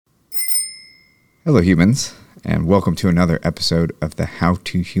Hello, humans, and welcome to another episode of the How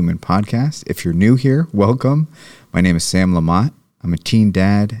to Human podcast. If you're new here, welcome. My name is Sam Lamott. I'm a teen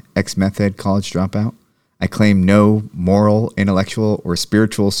dad, ex-meth ed college dropout. I claim no moral, intellectual, or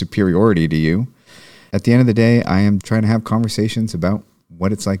spiritual superiority to you. At the end of the day, I am trying to have conversations about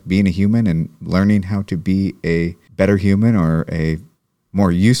what it's like being a human and learning how to be a better human or a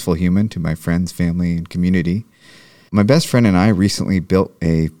more useful human to my friends, family, and community. My best friend and I recently built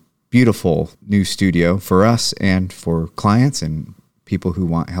a beautiful new studio for us and for clients and people who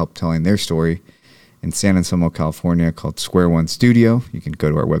want help telling their story in San Anselmo, California, called Square One Studio. You can go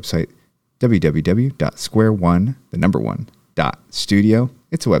to our website, www.square1.studio.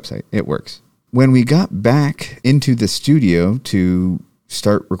 It's a website. It works. When we got back into the studio to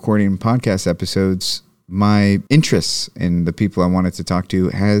start recording podcast episodes, my interests in the people I wanted to talk to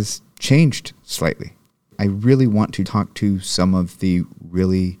has changed slightly. I really want to talk to some of the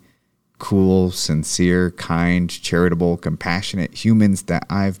really cool, sincere, kind, charitable, compassionate humans that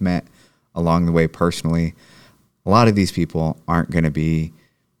I've met along the way personally. A lot of these people aren't going to be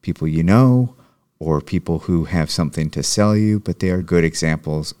people you know or people who have something to sell you, but they are good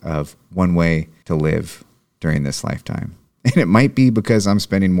examples of one way to live during this lifetime. And it might be because I'm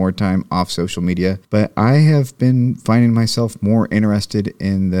spending more time off social media, but I have been finding myself more interested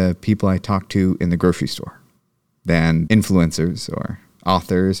in the people I talk to in the grocery store than influencers or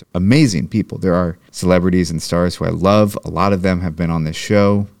authors, amazing people. There are celebrities and stars who I love. A lot of them have been on this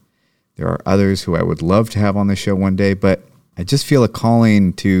show. There are others who I would love to have on the show one day, but I just feel a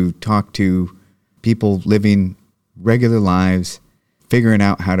calling to talk to people living regular lives, figuring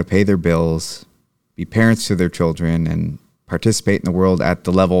out how to pay their bills, be parents to their children, and participate in the world at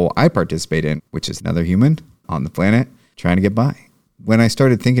the level I participate in, which is another human on the planet trying to get by. When I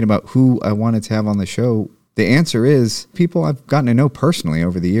started thinking about who I wanted to have on the show, the answer is people I've gotten to know personally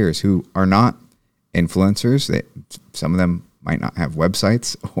over the years who are not influencers. Some of them might not have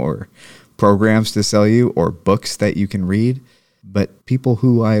websites or programs to sell you or books that you can read, but people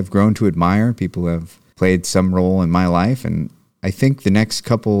who I have grown to admire, people who have played some role in my life. And I think the next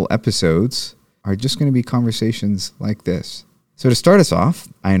couple episodes are just going to be conversations like this. So to start us off,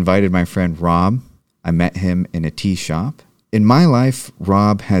 I invited my friend Rob. I met him in a tea shop. In my life,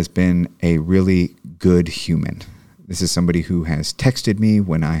 Rob has been a really good human. This is somebody who has texted me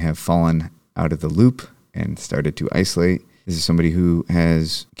when I have fallen out of the loop and started to isolate. This is somebody who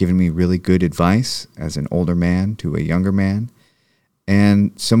has given me really good advice as an older man to a younger man,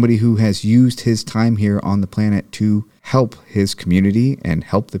 and somebody who has used his time here on the planet to help his community and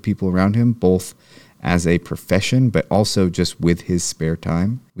help the people around him, both as a profession, but also just with his spare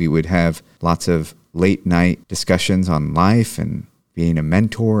time. We would have lots of late night discussions on life and being a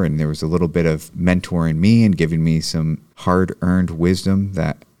mentor, and there was a little bit of mentoring me and giving me some hard-earned wisdom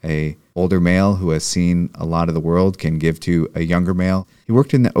that a older male who has seen a lot of the world can give to a younger male. He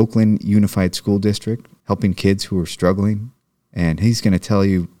worked in the Oakland Unified School District, helping kids who were struggling, and he's going to tell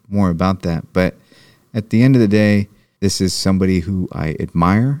you more about that. But at the end of the day, this is somebody who I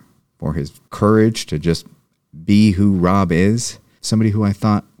admire for his courage to just be who Rob is, somebody who I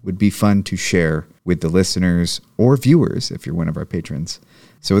thought would be fun to share with the listeners or viewers if you're one of our patrons.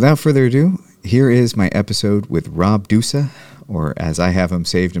 So without further ado, here is my episode with Rob Dusa, or as I have him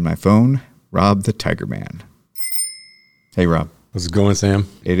saved in my phone, Rob the Tiger Man. Hey, Rob. How's it going, Sam?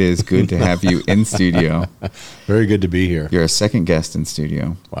 It is good to have you in studio. Very good to be here. You're a second guest in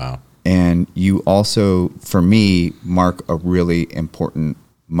studio. Wow. And you also, for me, mark a really important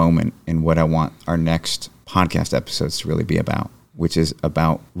moment in what I want our next podcast episodes to really be about, which is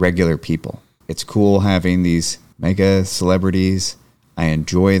about regular people. It's cool having these mega celebrities. I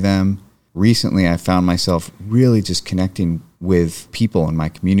enjoy them. Recently, I found myself really just connecting with people in my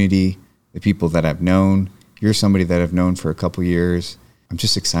community, the people that I've known. You're somebody that I've known for a couple years. I'm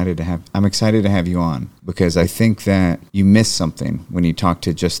excited to have you on because I think that you miss something when you talk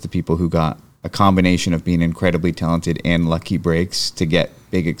to just the people who got a combination of being incredibly talented and lucky breaks to get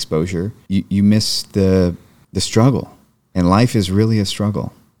big exposure. You miss the struggle, and life is really a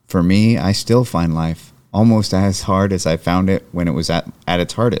struggle. For me, I still find life almost as hard as I found it when it was at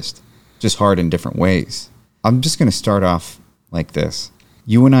its hardest, just hard in different ways. I'm just going to start off like this.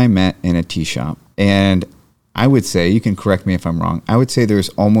 You and I met in a tea shop, and I would say, you can correct me if I'm wrong, I would say there's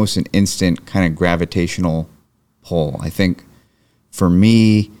almost an instant kind of gravitational pull. I think for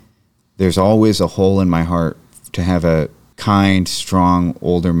me, there's always a hole in my heart to have a kind, strong,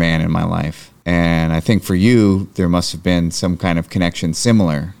 older man in my life. And I think for you, there must have been some kind of connection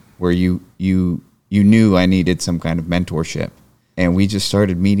similar where you knew I needed some kind of mentorship. And we just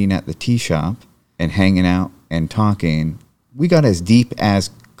started meeting at the tea shop and hanging out and talking. We got as deep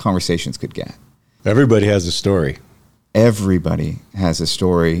as conversations could get. Everybody has a story. Everybody has a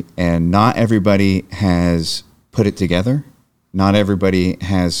story, and not everybody has put it together. Not everybody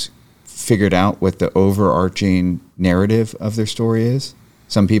has figured out what the overarching narrative of their story is.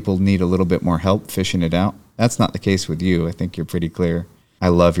 Some people need a little bit more help fishing it out. That's not the case with you. I think you're pretty clear. I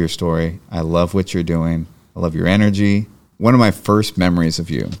love your story. I love what you're doing. I love your energy. One of my first memories of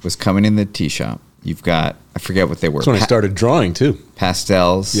you was coming in the tea shop. You've got, I forget what they were. That's when I started drawing too.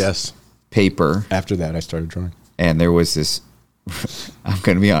 Pastels. Yes. Paper. After that, I started drawing. And there was this, I'm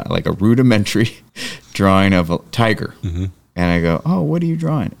going to be honest, like a rudimentary drawing of a tiger. Mm-hmm. And I go, oh, what are you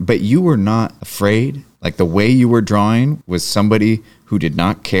drawing? But you were not afraid. Like the way you were drawing was somebody who did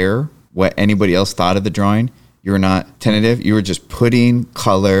not care what anybody else thought of the drawing. You were not tentative. You were just putting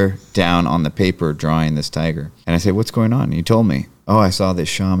color down on the paper, drawing this tiger. And I said, what's going on? And you told me, oh, I saw this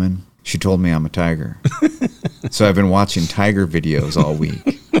shaman. She told me I'm a tiger. So I've been watching tiger videos all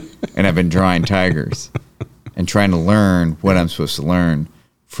week. And I've been drawing tigers and trying to learn what I'm supposed to learn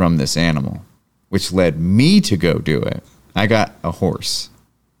from this animal, which led me to go do it. I got a horse.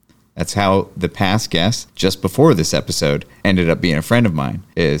 That's how the past guest, just before this episode, ended up being a friend of mine,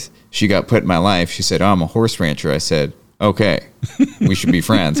 is she got put in my life. She said, oh, I'm a horse rancher. I said, okay, we should be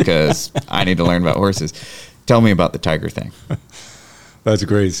friends because I need to learn about horses. Tell me about the tiger thing. That's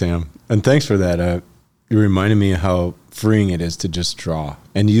great, Sam. And thanks for that. You reminded me how freeing it is to just draw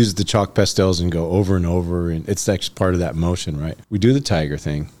and use the chalk pastels and go over and over. And it's actually part of that motion, right? We do the tiger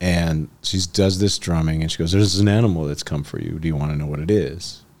thing and she does this drumming and she goes, there's an animal that's come for you. Do you want to know what it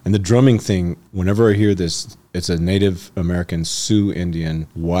is? And the drumming thing, whenever I hear this, it's a Native American Sioux Indian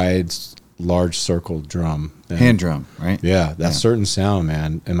wide, large circle drum. And hand drum, right? Yeah, that certain sound,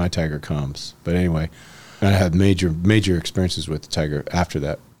 man. And my tiger comes. But anyway, I had major experiences with the tiger after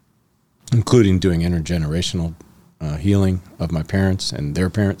that, including doing intergenerational healing of my parents and their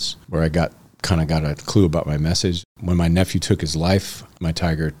parents, where I got a clue about my message. When my nephew took his life, my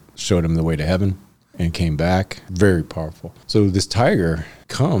tiger showed him the way to heaven and came back. Very powerful. So this tiger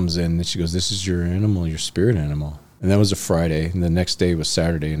comes and she goes, this is your animal, your spirit animal. And that was a Friday. And the next day was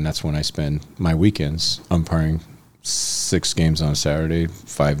Saturday. And that's when I spend my weekends umpiring 6 games on Saturday,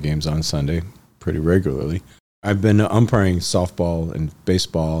 5 games on Sunday, pretty regularly. I've been umpiring softball and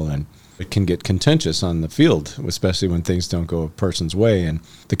baseball, and it can get contentious on the field, especially when things don't go a person's way. And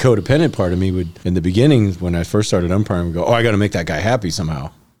the codependent part of me would, in the beginning, when I first started umpiring, would go, oh, I got to make that guy happy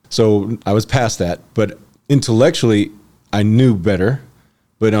somehow. So I was past that. But intellectually, I knew better.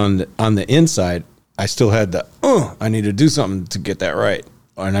 But on the inside, I still had the, I need to do something to get that right.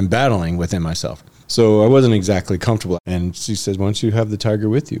 And I'm battling within myself. So I wasn't exactly comfortable. And she says, why don't you have the tiger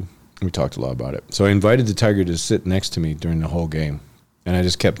with you? We talked a lot about it. So I invited the tiger to sit next to me during the whole game. And I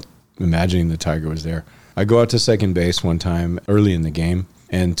just kept imagining the tiger was there. I go out to second base one time early in the game,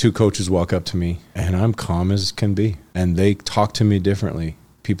 and 2 coaches walk up to me, and I'm calm as can be. And they talk to me differently.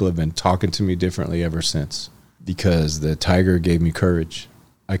 People have been talking to me differently ever since because the tiger gave me courage.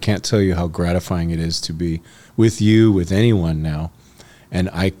 I can't tell you how gratifying it is to be with you, with anyone now.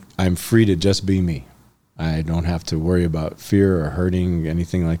 And I'm free to just be me. I don't have to worry about fear or hurting,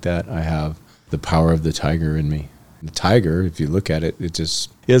 anything like that. I have the power of the tiger in me. The tiger, if you look at it, he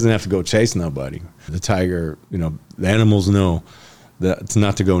doesn't have to go chase nobody. The tiger, the animals know that it's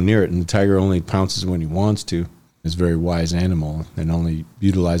not to go near it, and the tiger only pounces when he wants to. It's a very wise animal and only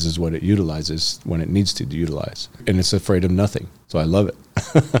utilizes what it utilizes when it needs to utilize. And it's afraid of nothing. So I love it.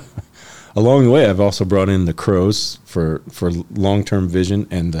 Along the way, I've also brought in the crows for long-term vision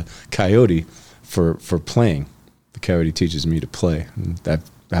and the coyote for playing. The coyote teaches me to play. And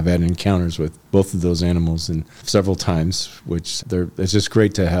I've had encounters with both of those animals and several times, which it's just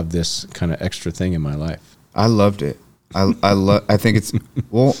great to have this kind of extra thing in my life. I loved it. I think it's,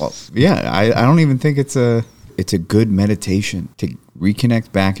 I don't even think it's a good meditation to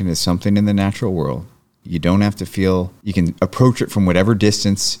reconnect back into something in the natural world. You don't have to feel, you can approach it from whatever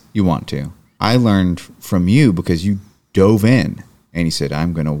distance you want to. I learned from you because you dove in and you said,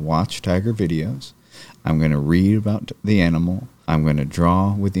 I'm going to watch tiger videos. I'm going to read about the animal. I'm going to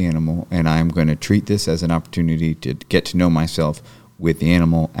draw with the animal, and I'm going to treat this as an opportunity to get to know myself with the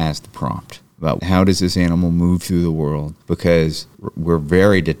animal as the prompt about how does this animal move through the world, because we're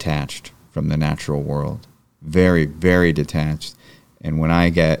very detached from the natural world, very, very detached. And when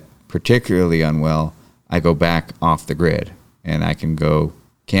I get particularly unwell, I go back off the grid, and I can go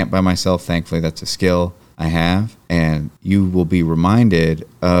camp by myself. Thankfully, that's a skill I have, and you will be reminded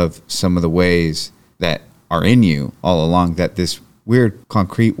of some of the ways that are in you all along that this weird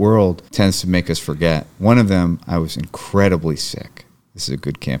concrete world tends to make us forget. One of them, I was incredibly sick. This is a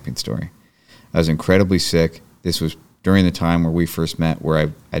good camping story. I was incredibly sick. This was during the time where we first met,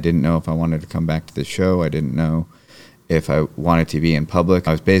 where I didn't know if I wanted to come back to the show. I didn't know if I wanted to be in public.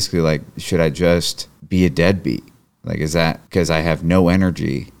 I was basically like, should I just be a deadbeat? Like, is that because I have no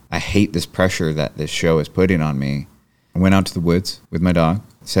energy? I hate this pressure that this show is putting on me. I went out to the woods with my dog,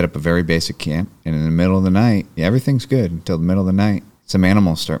 set up a very basic camp, and in the middle of the night, everything's good until the middle of the night, some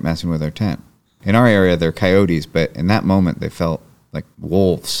animals start messing with our tent. In our area, they're coyotes, but in that moment, they felt like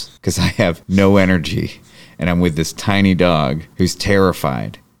wolves because I have no energy. And I'm with this tiny dog who's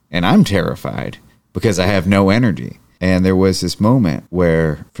terrified. And I'm terrified because I have no energy. And there was this moment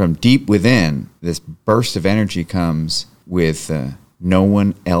where from deep within, this burst of energy comes with no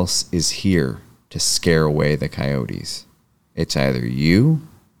one else is here to scare away the coyotes. It's either you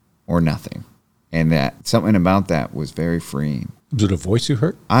or nothing. And that something about that was very freeing. Was it a voice you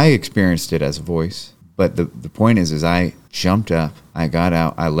heard? I experienced it as a voice. But the point is I jumped up, I got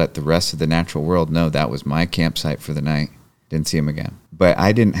out, I let the rest of the natural world know that was my campsite for the night. Didn't see him again. But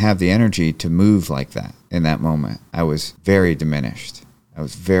I didn't have the energy to move like that in that moment. I was very diminished. I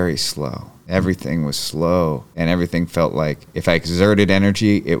was very slow. Everything was slow, and everything felt like if I exerted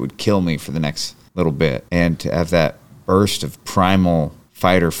energy, it would kill me for the next little bit. And to have that burst of primal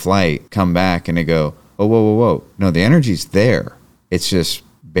fight or flight come back and to go, oh, whoa, whoa, whoa. No, the energy's there. It's just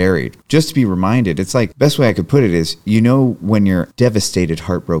buried. Just to be reminded, it's like, best way I could put it is, when you're devastated,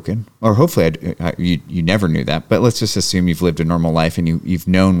 heartbroken, or hopefully you never knew that, but let's just assume you've lived a normal life and you've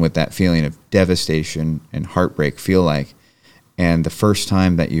known what that feeling of devastation and heartbreak feel like. And the first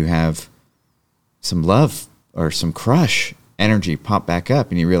time that you have some love or some crush energy pop back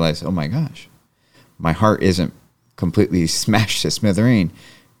up and you realize, oh my gosh, my heart isn't completely smashed to smithereen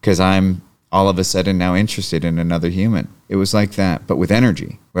because I'm all of a sudden now interested in another human. It was like that, but with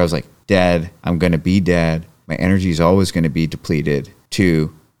energy, where I was like, dead, I'm going to be dead. My energy is always going to be depleted,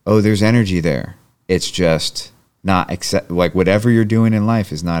 to, oh, there's energy there. It's just not like whatever you're doing in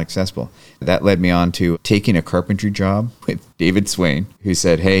life is not accessible. That led me on to taking a carpentry job with David Swain, who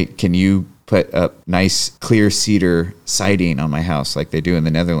said, hey, can you put up nice clear cedar siding on my house like they do in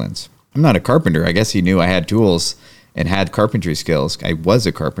the Netherlands? I'm not a carpenter. I guess he knew I had tools and had carpentry skills. I was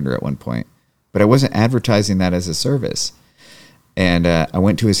a carpenter at one point, but I wasn't advertising that as a service. And I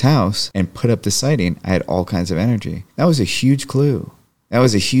went to his house and put up the siding. I had all kinds of energy. That was a huge clue.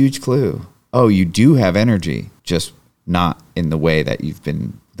 Oh, you do have energy, just not in the way that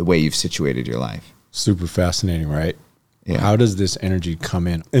you've situated your life. Super fascinating, right? Yeah. How does this energy come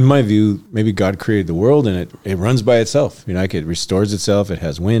in? In my view, maybe God created the world and it runs by itself. Like it restores itself. It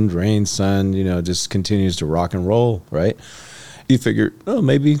has wind, rain, sun, just continues to rock and roll, right? You figure, oh,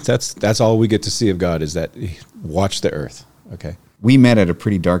 maybe that's all we get to see of God is that watch the earth. Okay. We met at a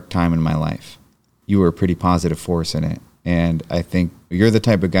pretty dark time in my life. You were a pretty positive force in it. And I think you're the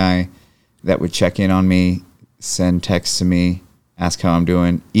type of guy that would check in on me, send texts to me, ask how I'm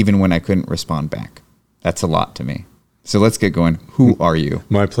doing, even when I couldn't respond back. That's a lot to me. So let's get going. Who are you?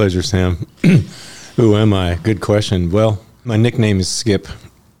 My pleasure, Sam. Who am I? Good question. Well, my nickname is Skip,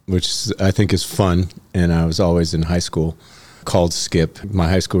 which I think is fun. And I was always in high school called Skip. My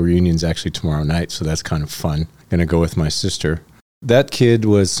high school reunion is actually tomorrow night, so that's kind of fun. Going to go with my sister. That kid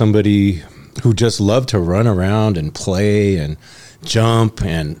was somebody who just loved to run around and play and jump.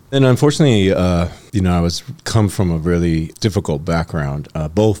 And unfortunately, I was come from a really difficult background.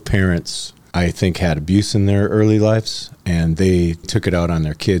 Both parents, I think, had abuse in their early lives, and they took it out on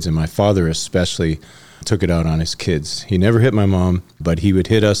their kids. And my father especially took it out on his kids. He never hit my mom, but he would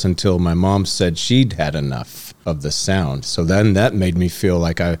hit us until my mom said she'd had enough of the sound. So then that made me feel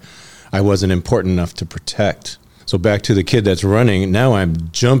like I wasn't important enough to protect. So back to the kid that's running, now I'm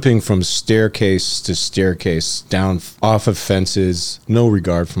jumping from staircase to staircase, down off of fences, no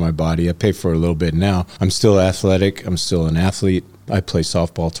regard for my body. I pay for a little bit now. I'm still athletic. I'm still an athlete. I play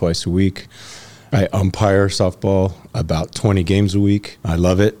softball twice a week. I umpire softball about 20 games a week. I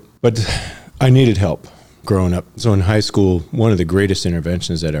love it. But I needed help growing up. So in high school, one of the greatest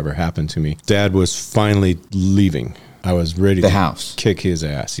interventions that ever happened to me, Dad was finally leaving. I was ready to kick his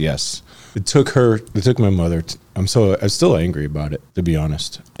ass, yes. It took my mother. I'm still angry about it, to be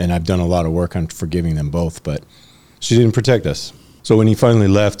honest. And I've done a lot of work on forgiving them both, but she didn't protect us. So when he finally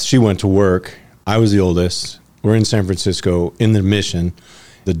left, she went to work. I was the oldest. We're in San Francisco in the Mission,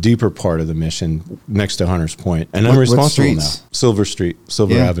 the deeper part of the Mission next to Hunters Point. And I'm responsible now. Silver Street,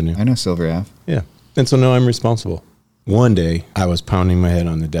 Silver Avenue. I know Silver Ave. Yeah. And so now I'm responsible. One day I was pounding my head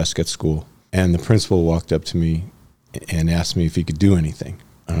on the desk at school, and the principal walked up to me and asked me if he could do anything.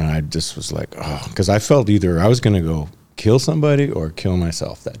 And I just was like, oh, because I felt either I was going to go kill somebody or kill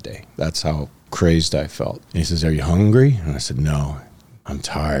myself that day. That's how crazed I felt. And he says, are you hungry? And I said, no, I'm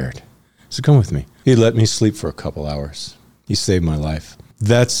tired. So come with me. He let me sleep for a couple hours. He saved my life.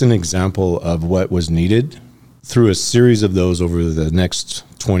 That's an example of what was needed. Through a series of those over the next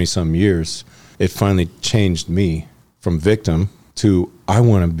 20-some years, it finally changed me from victim to I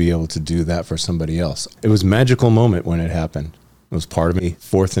want to be able to do that for somebody else. It was a magical moment when it happened. It was part of me,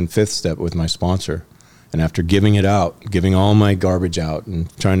 4th and 5th step with my sponsor. And after giving it out, giving all my garbage out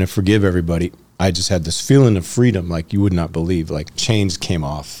and trying to forgive everybody, I just had this feeling of freedom like you would not believe. Like chains came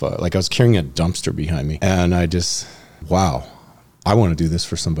off, like I was carrying a dumpster behind me. And I just, wow, I want to do this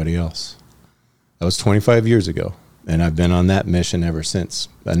for somebody else. That was 25 years ago. And I've been on that mission ever since.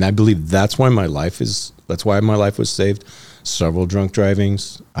 And I believe that's why my life was saved. Several drunk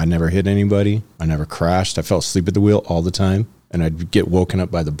drivings. I never hit anybody. I never crashed. I fell asleep at the wheel all the time. And I'd get woken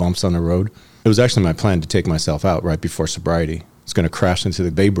up by the bumps on the road. It was actually my plan to take myself out right before sobriety. I was going to crash into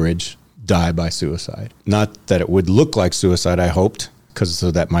the Bay Bridge, die by suicide. Not that it would look like suicide, I hoped,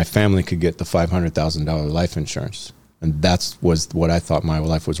 so that my family could get the $500,000 life insurance. And that was what I thought my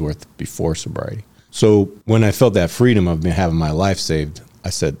life was worth before sobriety. So when I felt that freedom of having my life saved, I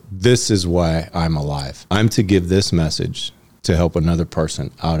said, this is why I'm alive. I'm to give this message to help another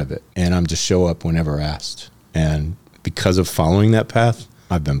person out of it. And I'm to show up whenever asked. And because of following that path,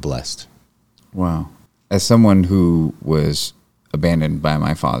 I've been blessed. Wow. As someone who was abandoned by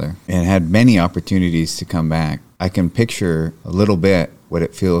my father and had many opportunities to come back, I can picture a little bit what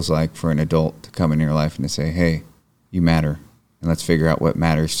it feels like for an adult to come in your life and to say, hey, you matter, and let's figure out what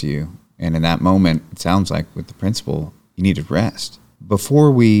matters to you. And in that moment, it sounds like with the principal, you needed rest. Before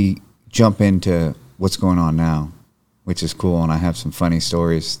we jump into what's going on now, which is cool, and I have some funny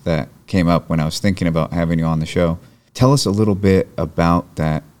stories that came up when I was thinking about having you on the show, tell us a little bit about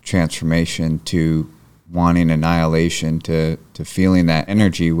that transformation to wanting annihilation, to feeling that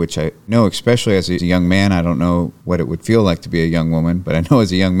energy, which I know, especially as a young man, I don't know what it would feel like to be a young woman, but I know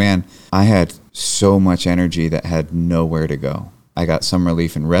as a young man, I had so much energy that had nowhere to go. I got some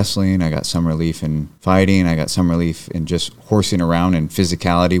relief in wrestling, I got some relief in fighting, I got some relief in just horsing around and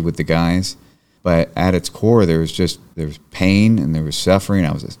physicality with the guys. But at its core, there was pain and there was suffering.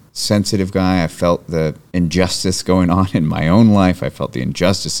 I was a sensitive guy. I felt the injustice going on in my own life. I felt the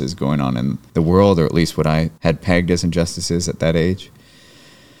injustices going on in the world, or at least what I had pegged as injustices at that age.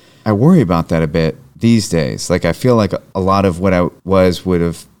 I worry about that a bit these days. Like, I feel like a lot of what I was would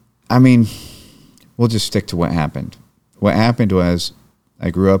have, we'll just stick to what happened. What happened was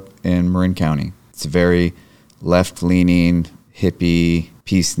I grew up in Marin County. It's a very left-leaning, hippie,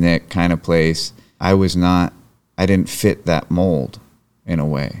 peacenik kind of place. I didn't fit that mold in a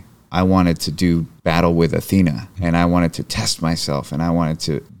way. I wanted to do battle with Athena, and I wanted to test myself, and I wanted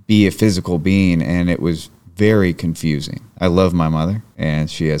to be a physical being, and it was very confusing. I love my mother, and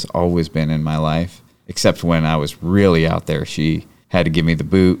she has always been in my life, except when I was really out there. She had to give me the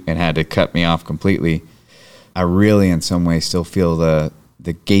boot and had to cut me off completely. I really, in some way, still feel the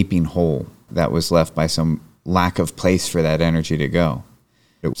gaping hole that was left by some lack of place for that energy to go.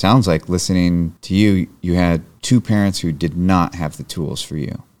 It sounds like, listening to you, you had two parents who did not have the tools for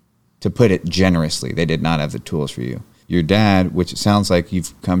you. To put it generously, they did not have the tools for you. Your dad, which it sounds like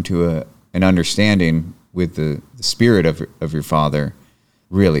you've come to an understanding with the spirit of your father,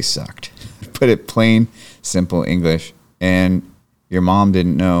 really sucked. Put it plain, simple English. And your mom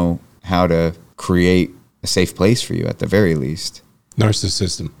didn't know how to create a safe place for you, at the very least.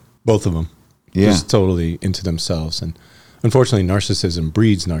 Narcissism, both of them. Yeah. Just totally into themselves. And unfortunately, narcissism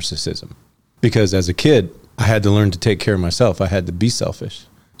breeds narcissism. Because as a kid, I had to learn to take care of myself. I had to be selfish.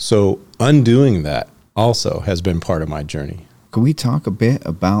 So undoing that also has been part of my journey. Can we talk a bit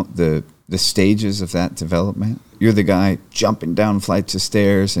about the stages of that development? You're the guy jumping down flights of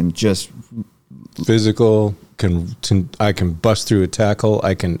stairs and just... Physical, I can bust through a tackle.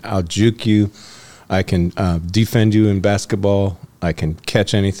 I can out-juke you. I can defend you in basketball. I can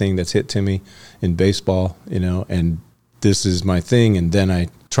catch anything that's hit to me in baseball, and this is my thing. And then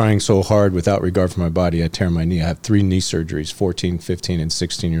trying so hard without regard for my body, I tear my knee. I have 3 knee surgeries, 14, 15, and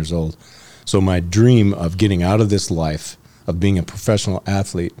 16 years old. So my dream of getting out of this life, of being a professional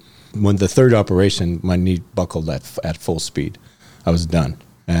athlete, when the 3rd operation, my knee buckled at full speed. I was done,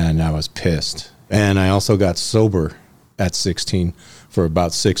 and I was pissed. And I also got sober at 16 for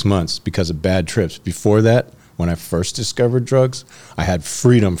about 6 months because of bad trips. Before that, when I first discovered drugs, I had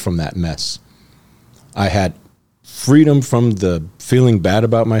freedom from that mess. I had freedom from the feeling bad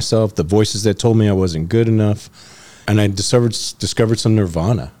about myself, the voices that told me I wasn't good enough. And I discovered some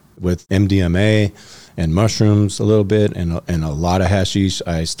nirvana with MDMA and mushrooms a little bit and a lot of hashish.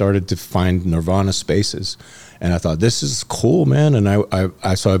 I started to find nirvana spaces. And I thought, this is cool, man. And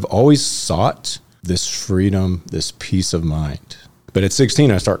so I've always sought this freedom, this peace of mind. But at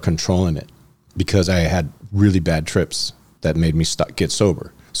 16, I start controlling it because I had really bad trips that made me get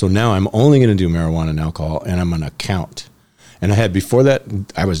sober. So now I'm only going to do marijuana and alcohol, and I'm going to count. And I had before that,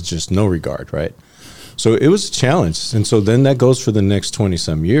 I was just no regard, right? So it was a challenge. And so then that goes for the next 20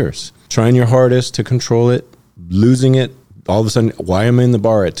 some years. Trying your hardest to control it, losing it. All of a sudden, why am I in the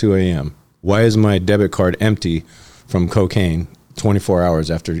bar at 2 a.m.? Why is my debit card empty from cocaine 24 hours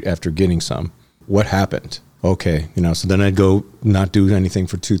after getting some? What happened? Okay, so then I'd go not do anything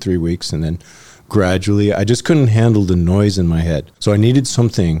for 2-3 weeks, and then gradually I just couldn't handle the noise in my head. So I needed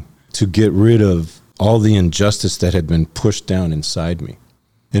something to get rid of all the injustice that had been pushed down inside me.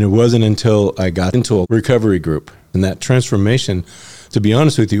 And it wasn't until I got into a recovery group and that transformation, to be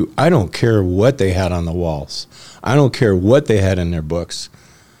honest with you, I don't care what they had on the walls. I don't care what they had in their books.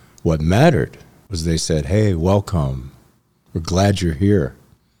 What mattered was they said, hey, welcome. We're glad you're here.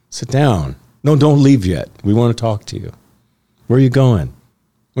 Sit down. No, don't leave yet. We want to talk to you. Where are you going? Why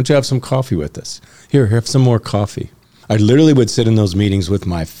don't you have some coffee with us? Here, have some more coffee. I literally would sit in those meetings with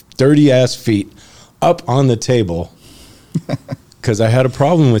my dirty ass feet up on the table because I had a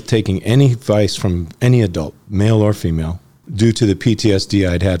problem with taking any advice from any adult, male or female, due to the PTSD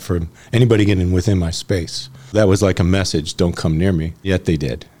I'd had from anybody getting within my space. That was like a message, don't come near me, yet they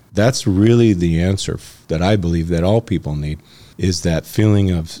did. That's really the answer that I believe that all people need, is that feeling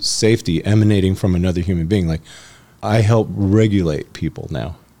of safety emanating from another human being. Like, I help regulate people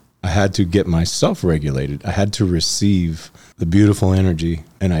now. I had to get myself regulated. I had to receive the beautiful energy,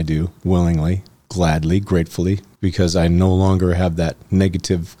 and I do, willingly, gladly, gratefully, because I no longer have that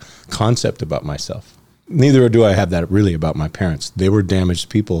negative concept about myself. Neither do I have that really about my parents. They were damaged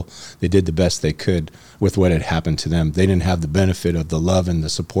people. They did the best they could with what had happened to them. They didn't have the benefit of the love and the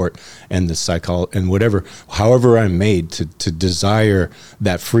support and the psychology and whatever, however I'm made to desire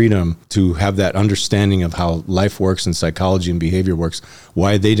that freedom, to have that understanding of how life works and psychology and behavior works.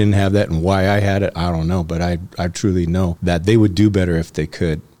 Why they didn't have that and why I had it, I don't know. But I truly know that they would do better if they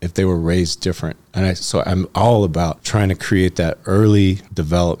could, if they were raised different. And so I'm all about trying to create that early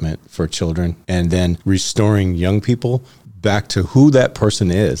development for children and then restoring young people back to who that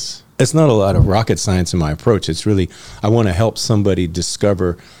person is. It's not a lot of rocket science in my approach. It's really, I want to help somebody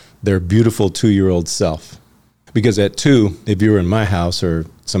discover their beautiful 2-year-old self. Because at 2, if you were in my house or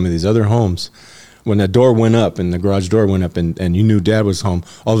some of these other homes, when that door went up and the garage door went up and you knew dad was home,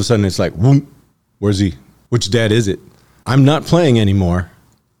 all of a sudden it's like, whoop, where's he? Which dad is it? I'm not playing anymore.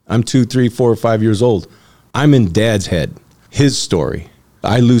 I'm 2, 3, 4, 5 years old. I'm in dad's head, his story.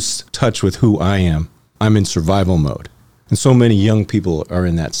 I lose touch with who I am. I'm in survival mode. And so many young people are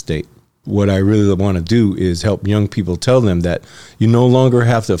in that state. What I really want to do is help young people tell them that you no longer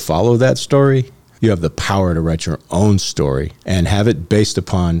have to follow that story. You have the power to write your own story and have it based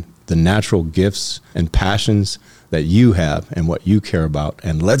upon the natural gifts and passions that you have and what you care about.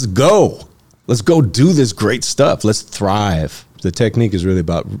 And let's go. Let's go do this great stuff. Let's thrive. The technique is really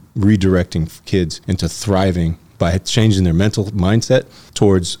about redirecting kids into thriving by changing their mental mindset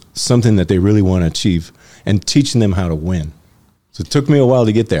towards something that they really want to achieve and teaching them how to win. So it took me a while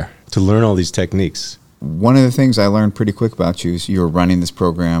to get there, to learn all these techniques. One of the things I learned pretty quick about you is you were running this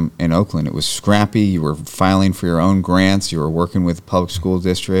program in Oakland. It was scrappy. You were filing for your own grants. You were working with public school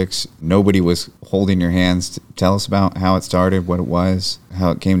districts. Nobody was holding your hands. Tell us about how it started, what it was, how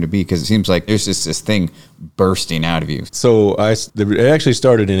it came to be, because it seems like there's just this thing bursting out of you. So it actually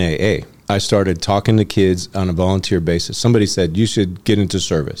started in AA. I started talking to kids on a volunteer basis. Somebody said, you should get into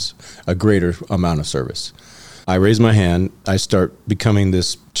service, a greater amount of service. I raised my hand. I start becoming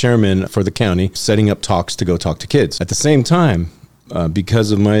this chairman for the county, setting up talks to go talk to kids. At the same time,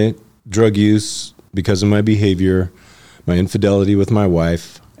 because of my drug use, because of my behavior, my infidelity with my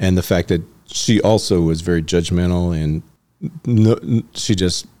wife, and the fact that she also was very judgmental and she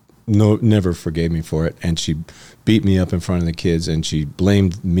just never forgave me for it. And she beat me up in front of the kids and she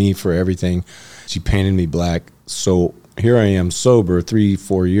blamed me for everything. She painted me black. So here I am sober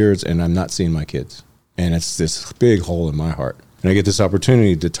 3-4 years and I'm not seeing my kids. And it's this big hole in my heart. And I get this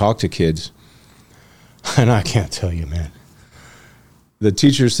opportunity to talk to kids. And I can't tell you, man. The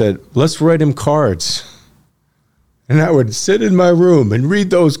teacher said, let's write him cards. And I would sit in my room and read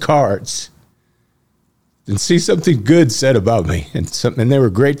those cards and see something good said about me. And they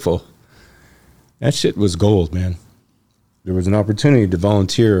were grateful. That shit was gold, man. There was an opportunity to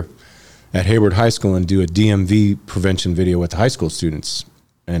volunteer at Hayward High School and do a DMV prevention video with the high school students.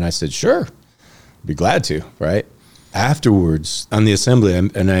 And I said, sure. Be glad to, right? Afterwards, on the assembly,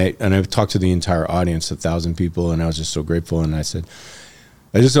 and I talked to the entire audience, 1,000 people, and I was just so grateful. And I said,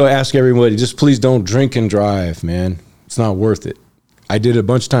 I just ask everybody, just please don't drink and drive, man. It's not worth it. I did it a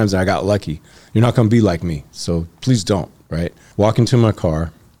bunch of times and I got lucky. You're not going to be like me, so please don't. right? Walk into my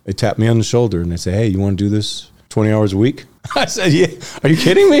car, they tap me on the shoulder and they say, hey, you want to do this 20 hours a week? I said, yeah, are you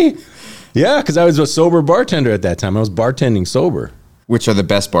kidding me? Yeah, because I was a sober bartender at that time. I was bartending sober. Which are the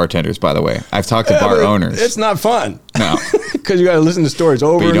best bartenders, by the way. I've talked to bar owners. It's not fun. No. Because you got to listen to stories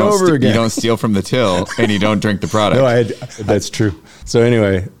over and over again. You don't steal from the till and you don't drink the product. No, that's true. So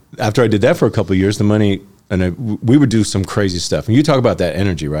anyway, after I did that for a couple of years, the money, we would do some crazy stuff. And you talk about that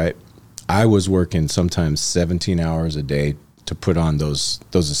energy, right? I was working sometimes 17 hours a day to put on those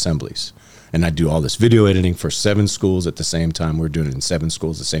assemblies. And I'd do all this video editing for 7 schools at the same time. We were doing it in 7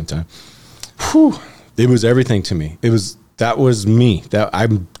 schools at the same time. Whew. It was everything to me. That was me. That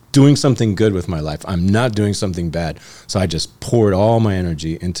I'm doing something good with my life. I'm not doing something bad. So I just poured all my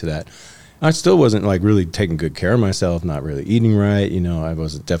energy into that. I still wasn't like really taking good care of myself, not really eating right. I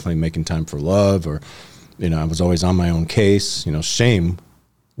wasn't definitely making time for love, or, I was always on my own case. Shame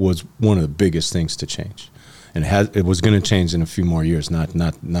was one of the biggest things to change. And it was going to change in a few more years,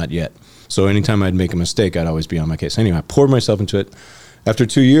 not yet. So anytime I'd make a mistake, I'd always be on my case. Anyway, I poured myself into it. After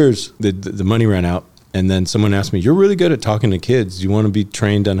 2 years, the money ran out. And then someone asked me, you're really good at talking to kids. Do you want to be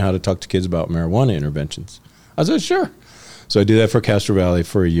trained on how to talk to kids about marijuana interventions? I said, sure. So I did that for Castro Valley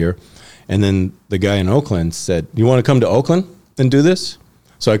for a year. And then the guy in Oakland said, you want to come to Oakland and do this?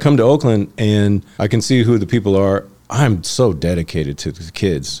 So I come to Oakland and I can see who the people are. I'm so dedicated to the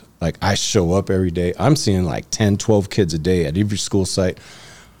kids. Like, I show up every day. I'm seeing like 10, 12 kids a day at every school site.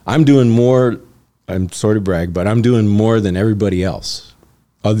 I'm doing more, I'm sorry to brag, but I'm doing more than everybody else,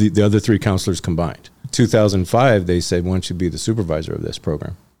 of the other 3 counselors combined. 2005, they said, why don't you be the supervisor of this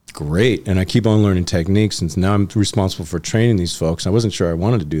program? Great. And I keep on learning techniques, and now I'm responsible for training these folks. I wasn't sure I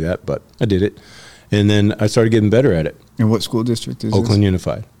wanted to do that, but I did it. And then I started getting better at it. And what school district is Oakland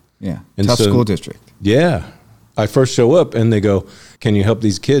Unified. Yeah. And tough school district. Yeah. I first show up and they go, can you help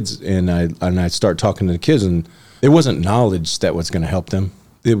these kids? And I start talking to the kids, and it wasn't knowledge that was going to help them.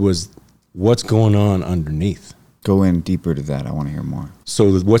 It was what's going on underneath. Go in deeper to that. I want to hear more.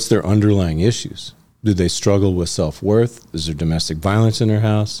 So what's their underlying issues? Do they struggle with self-worth? Is there domestic violence in their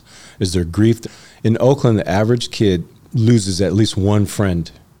house? Is there grief? In Oakland, the average kid loses at least one friend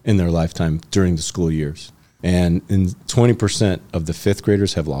in their lifetime during the school years. And 20% of the 5th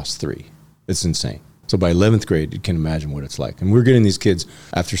graders have lost 3. It's insane. So by 11th grade, you can imagine what it's like. And we're getting these kids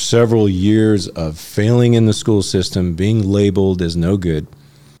after several years of failing in the school system, being labeled as no good.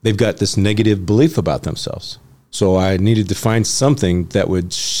 They've got this negative belief about themselves. So I needed to find something that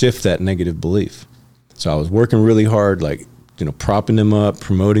would shift that negative belief. So I was working really hard, propping them up,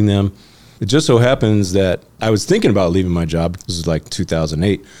 promoting them. It just so happens that I was thinking about leaving my job. This is like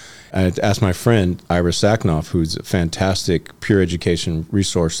 2008. I asked my friend, Ira Sacknoff, who's a fantastic peer education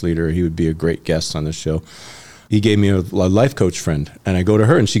resource leader. He would be a great guest on this show. He gave me a life coach friend, and I go to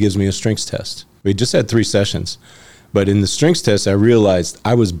her and she gives me a strengths test. We just had 3 sessions. But in the strengths test, I realized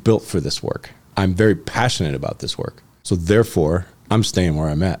I was built for this work. I'm very passionate about this work. So therefore, I'm staying where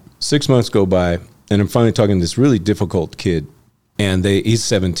I'm at. 6 months go by, and I'm finally talking to this really difficult kid. And he's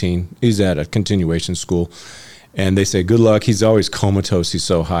 17. He's at a continuation school. And they say, good luck. He's always comatose. He's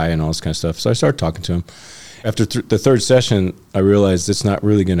so high and all this kind of stuff. So I started talking to him. After the 3rd session, I realized it's not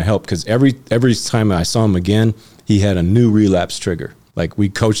really going to help, because every time I saw him again, he had a new relapse trigger. Like, we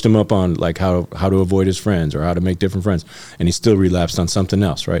coached him up on like how to avoid his friends or how to make different friends. And he still relapsed on something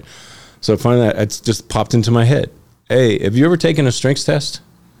else, right? So finally, it's just popped into my head. Hey, have you ever taken a strengths test?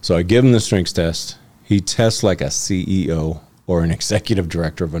 So I give him the strengths test. He tests like a CEO or an executive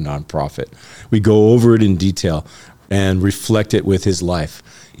director of a nonprofit. We go over it in detail and reflect it with his life.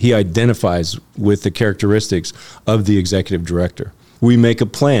 He identifies with the characteristics of the executive director. We make a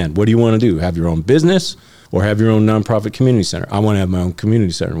plan. What do you want to do? Have your own business or have your own nonprofit community center? I want to have my own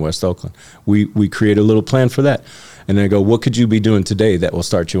community center in West Oakland. We create a little plan for that. And then I go, what could you be doing today that will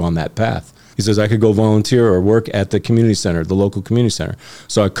start you on that path? He says, I could go volunteer or work at the community center, the local community center.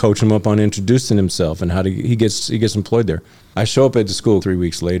 So I coach him up on introducing himself and how he gets employed there. I show up at the school 3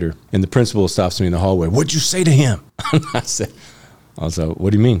 weeks later, and the principal stops me in the hallway. What'd you say to him? I was like,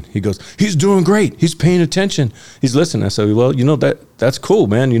 what do you mean? He goes, he's doing great. He's paying attention. He's listening. I said, well, that's cool,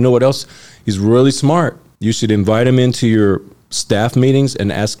 man. You know what else? He's really smart. You should invite him into your staff meetings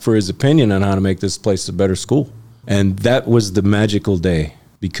and ask for his opinion on how to make this place a better school. And that was the magical day,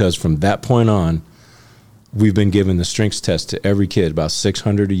 because from that point on, we've been giving the strengths test to every kid, about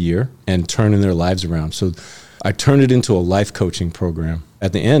 600 a year, and turning their lives around. So I turned it into a life coaching program.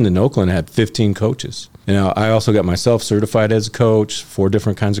 At the end, in Oakland, I had 15 coaches. And I also got myself certified as a coach, 4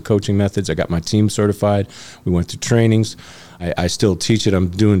 different kinds of coaching methods. I got my team certified. We went to trainings. I still teach it. I'm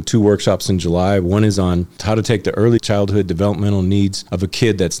doing 2 workshops in July. One is on how to take the early childhood developmental needs of a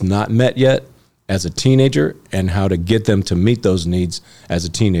kid that's not met yet as a teenager and how to get them to meet those needs as a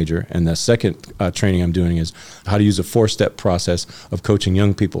teenager. And the second training I'm doing is how to use a 4-step process of coaching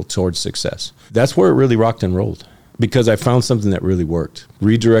young people towards success. That's where it really rocked and rolled, because I found something that really worked.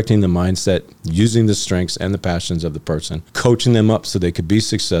 Redirecting the mindset, using the strengths and the passions of the person, coaching them up so they could be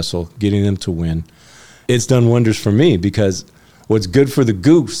successful, getting them to win. It's done wonders for me, because what's good for the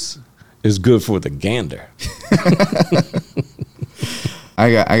goose is good for the gander. I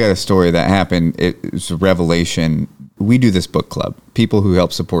got a story that happened. It was a revelation. We do this book club. People who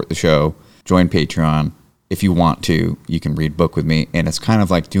help support the show join Patreon. If you want to, you can read book with me. And it's kind of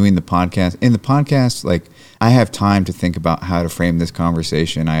like doing the podcast. In the podcast, like, I have time to think about how to frame this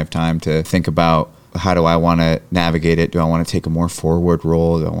conversation. I have time to think about, how do I want to navigate it? Do I want to take a more forward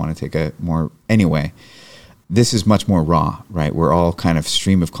role? Do I want to take a more... Anyway, this is much more raw, right? We're all kind of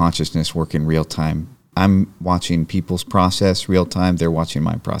stream of consciousness, work in real time. I'm watching people's process real time. They're watching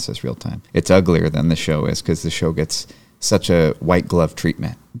my process real time. It's uglier than the show is, because the show gets such a white glove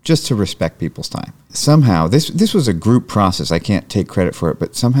treatment just to respect people's time. Somehow, this was a group process. I can't take credit for it,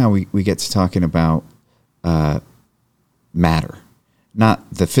 but somehow we get to talking about matter.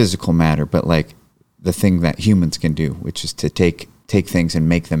 Not the physical matter, but like the thing that humans can do, which is to take things and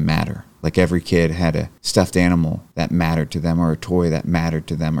make them matter. Like every kid had a stuffed animal that mattered to them, or a toy that mattered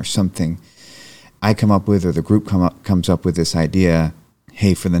to them, or something. I come up with, or the group comes up with this idea,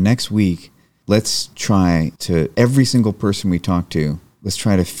 hey, for the next week, let's try to, every single person we talk to, let's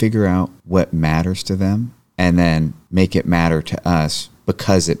try to figure out what matters to them and then make it matter to us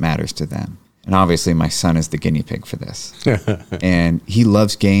because it matters to them. And obviously my son is the guinea pig for this. And he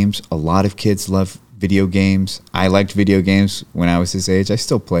loves games. A lot of kids love video games. I liked video games when I was his age. I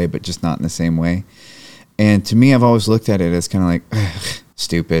still play, but just not in the same way. And to me, I've always looked at it as kind of like,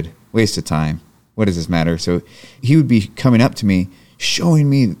 stupid, waste of time. What does this matter? So he would be coming up to me, showing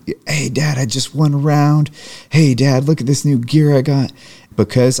me, hey, Dad, I just won a round. Hey, Dad, look at this new gear I got.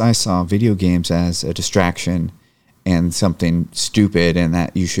 Because I saw video games as a distraction and something stupid, and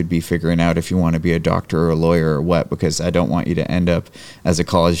that you should be figuring out if you want to be a doctor or a lawyer or what, because I don't want you to end up as a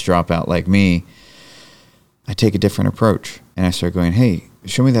college dropout like me, I take a different approach. And I start going, hey,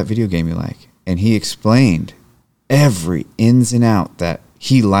 show me that video game you like. And he explained every ins and out that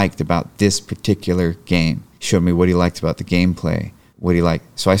he liked about this particular game. He showed me what he liked about the gameplay, what he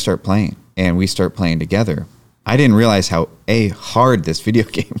liked. So I start playing, and we start playing together. I didn't realize how hard this video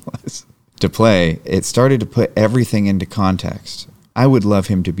game was to play. It started to put everything into context. I would love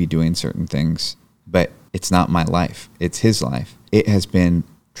him to be doing certain things, but it's not my life. It's his life. It has been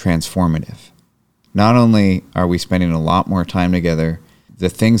transformative. Not only are we spending a lot more time together, the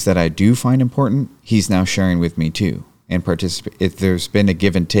things that I do find important, he's now sharing with me too. And participate. There's been a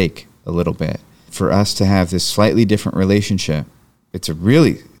give and take a little bit. For us to have this slightly different relationship, it's a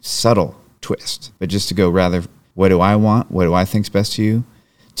really subtle twist. But just to go rather, what do I want? What do I think's best to you?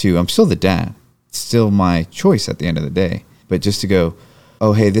 To, I'm still the dad. It's still my choice at the end of the day. But just to go,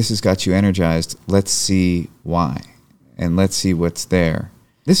 oh, hey, this has got you energized. Let's see why. And let's see what's there.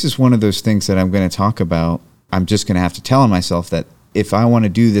 This is one of those things that I'm going to talk about. I'm just going to have to tell myself that if I want to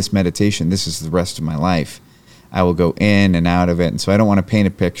do this meditation, this is the rest of my life. I will go in and out of it. And so I don't want to paint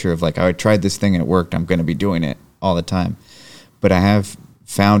a picture of like, oh, I tried this thing and it worked, I'm going to be doing it all the time. But I have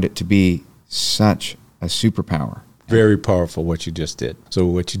found it to be such a superpower. Very powerful what you just did. So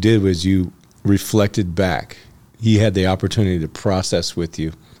what you did was you reflected back. He had the opportunity to process with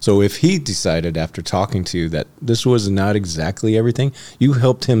you. So if he decided after talking to you that this was not exactly everything, you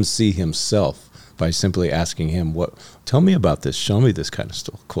helped him see himself by simply asking him, tell me about this, show me this kind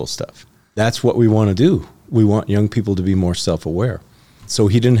of cool stuff. That's what we want to do. We want young people to be more self-aware. So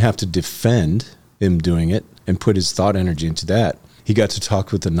he didn't have to defend him doing it and put his thought energy into that. He got to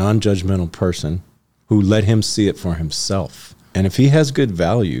talk with a non-judgmental person who let him see it for himself. And if he has good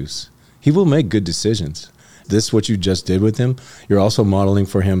values, he will make good decisions. This, what you just did with him, you're also modeling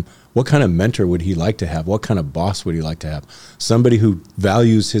for him what kind of mentor would he like to have? What kind of boss would he like to have? Somebody who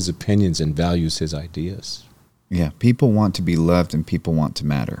values his opinions and values his ideas. Yeah, people want to be loved and people want to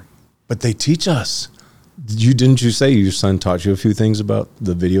matter. But they teach us. Didn't you say your son taught you a few things about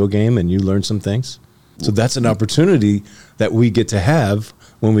the video game and you learned some things? So that's an opportunity that we get to have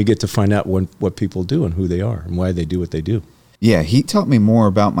when we get to find out what people do and who they are and why they do what they do. Yeah, he taught me more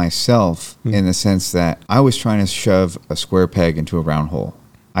about myself in the sense that I was trying to shove a square peg into a round hole.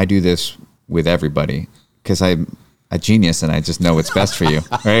 I do this with everybody because I'm a genius and I just know what's best for you,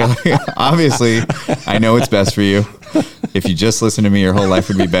 right? Obviously, I know what's best for you. If you just listen to me, your whole life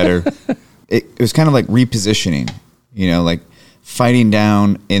would be better. It was kind of like repositioning, like fighting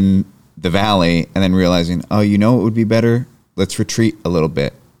down in the valley and then realizing, oh, you know what would be better? Let's retreat a little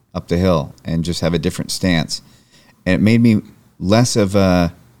bit up the hill and just have a different stance. And it made me less of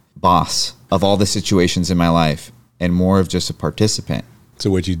a boss of all the situations in my life and more of just a participant. So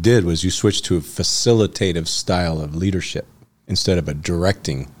what you did was you switched to a facilitative style of leadership instead of a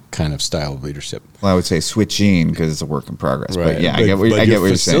directing kind of style of leadership. Well, I would say switching because it's a work in progress. Right. But yeah, I get what you're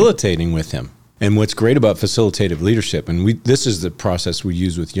saying. Facilitating with him. And what's great about facilitative leadership, and this is the process we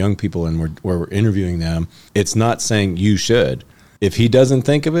use with young people and where we're interviewing them, it's not saying you should. If he doesn't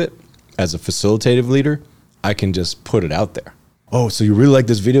think of it as a facilitative leader, I can just put it out there. Oh, so you really like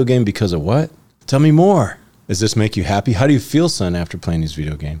this video game because of what? Tell me more. Does this make you happy? How do you feel, son, after playing these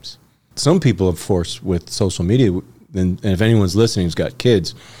video games? Some people, of course, with social media, and if anyone's listening who's got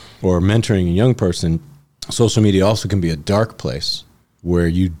kids or mentoring a young person, social media also can be a dark place where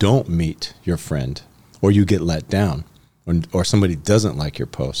you don't meet your friend or you get let down or somebody doesn't like your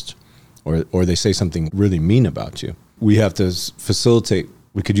post or they say something really mean about you. We have to facilitate.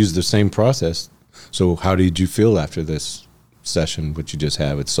 We could use the same process. So how did you feel after this session, which you just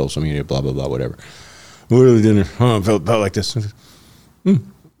have with social media, blah, blah, blah, whatever. What really didn't, I felt like this. Do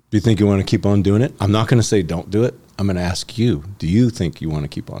you think you want to keep on doing it? I'm not going to say don't do it. I'm going to ask you, do you think you want to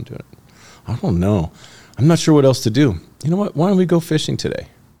keep on doing it? I don't know. I'm not sure what else to do. You know what? Why don't we go fishing today?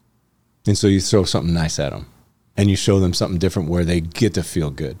 And so you throw something nice at them and you show them something different where they get to feel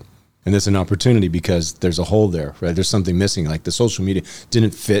good. And it's an opportunity because there's a hole there, right? There's something missing. Like the social media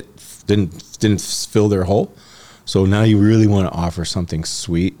didn't fill their hole. So now you really want to offer something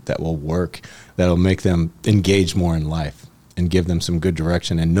sweet that will work, that'll make them engage more in life and give them some good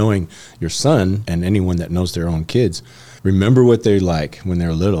direction. And knowing your son and anyone that knows their own kids, remember what they like when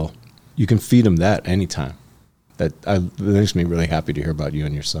they're little. You can feed them that anytime. That makes me really happy to hear about you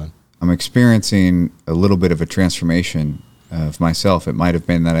and your son. I'm experiencing a little bit of a transformation of myself. It might have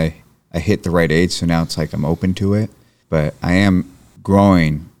been that I hit the right age, so now it's like I'm open to it. But I am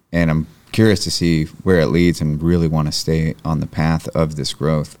growing, and I'm curious to see where it leads and really want to stay on the path of this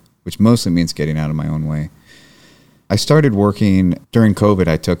growth, which mostly means getting out of my own way. I started working during COVID.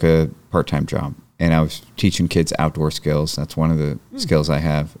 I took a part-time job, and I was teaching kids outdoor skills. That's one of the skills I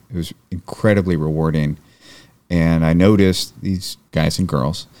have. It was incredibly rewarding. And I noticed these guys and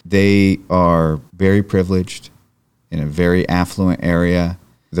girls, they are very privileged in a very affluent area.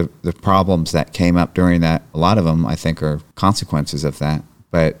 The problems that came up during that, a lot of them I think are consequences of that.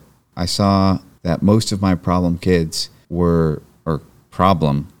 But I saw that most of my problem kids, really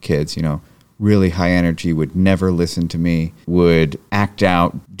high energy, would never listen to me, would act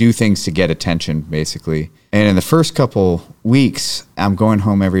out, do things to get attention, basically. And in the first couple weeks, I'm going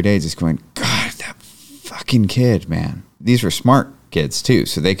home every day just going, God, that fucking kid, man. These were smart kids too,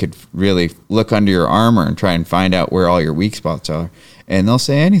 so they could really look under your armor and try and find out where all your weak spots are, and they'll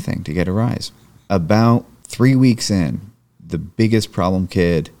say anything to get a rise. About 3 weeks in, the biggest problem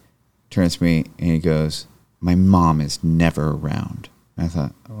kid turns to me and he goes, my mom is never around. And I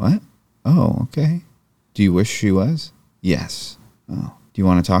thought, what? Oh, okay. Do you wish she was? Yes. Oh, do you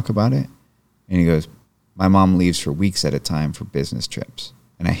want to talk about it? And he goes, my mom leaves for weeks at a time for business trips,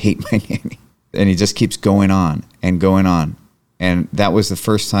 and I hate my nanny. And he just keeps going on and going on. And that was the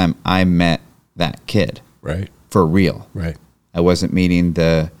first time I met that kid. Right. For real. Right. I wasn't meeting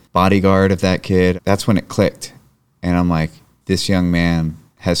the bodyguard of that kid. That's when it clicked. And I'm like, this young man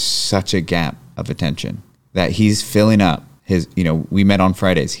has such a gap of attention that he's filling up his, we met on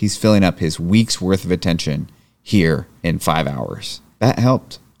Fridays. He's filling up his week's worth of attention here in 5 hours. That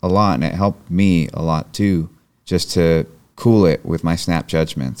helped a lot. And it helped me a lot too, just to cool it with my snap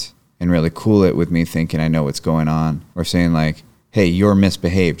judgments and really cool it with me thinking I know what's going on, or saying like, hey, you're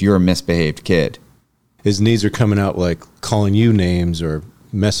misbehaved. You're a misbehaved kid. His needs are coming out like calling you names or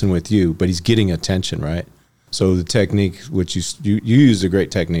messing with you, but he's getting attention, right? So the technique, which you used a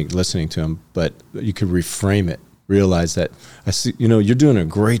great technique listening to him, but you could reframe it. Realize that I see, you're doing a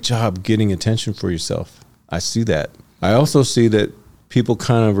great job getting attention for yourself. I see that. I also see that people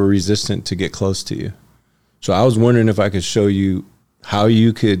kind of are resistant to get close to you. So I was wondering if I could show you how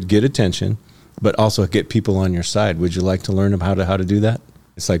you could get attention, but also get people on your side. Would you like to learn how to do that?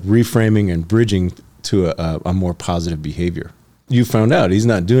 It's like reframing and bridging to a more positive behavior. You found out he's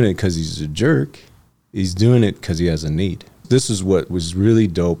not doing it because he's a jerk. He's doing it because he has a need. This is what was really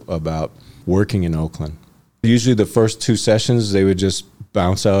dope about working in Oakland. Usually the first 2 sessions, they would just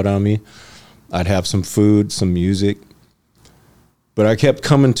bounce out on me. I'd have some food, some music. But I kept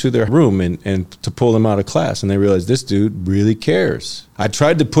coming to their room and to pull them out of class, and they realized this dude really cares. I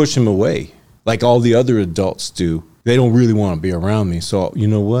tried to push him away like all the other adults do. They don't really want to be around me. So you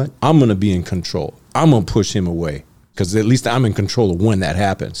know what? I'm going to be in control. I'm going to push him away. because at least I'm in control of when that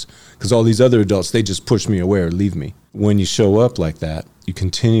happens. Because all these other adults, they just push me away or leave me. When you show up like that, you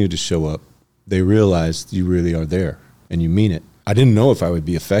continue to show up, they realize you really are there and you mean it. I didn't know if I would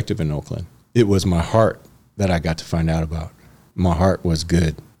be effective in Oakland. It was my heart that I got to find out about. My heart was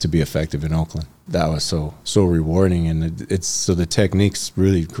good to be effective in Oakland. That was so rewarding, and it's so the technique's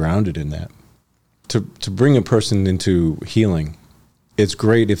really grounded in that. To bring a person into healing, it's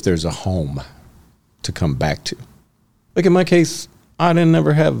great if there's a home to come back to. Like in my case, I didn't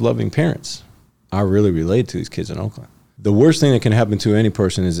ever have loving parents. I really relate to these kids in Oakland. The worst thing that can happen to any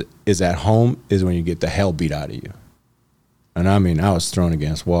person is at home is when you get the hell beat out of you. And I mean, I was thrown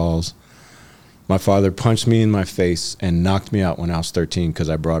against walls. My father punched me in my face and knocked me out when I was 13 because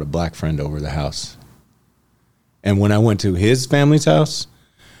I brought a black friend over the house. And when I went to his family's house,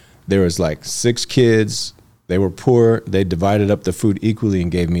 there was like 6 kids. They were poor. They divided up the food equally and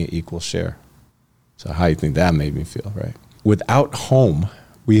gave me an equal share. So how do you think that made me feel, right? Without home,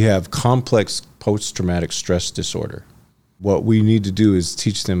 we have complex post-traumatic stress disorder. What we need to do is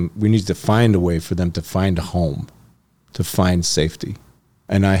teach them, we need to find a way for them to find a home, to find safety.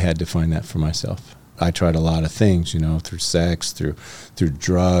 And I had to find that for myself. I tried a lot of things, through sex, through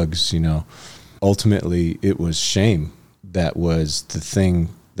drugs, Ultimately, it was shame that was the thing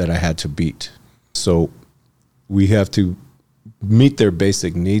that I had to beat. So we have to meet their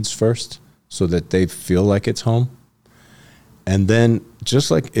basic needs first so that they feel like it's home. And then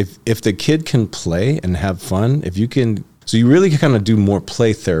just like if the kid can play and have fun, so you really kind of do more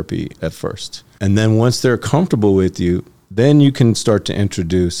play therapy at first. And then once they're comfortable with you, then you can start to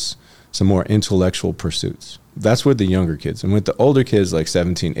introduce some more intellectual pursuits. That's with the younger kids. And with the older kids, like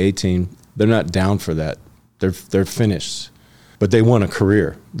 17, 18, they're not down for that. They're finished. But they want a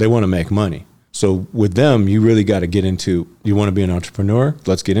career. They want to make money. So with them, you really got to get into, you want to be an entrepreneur?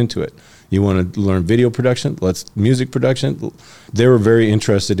 Let's get into it. You want to learn video production? Music production? They were very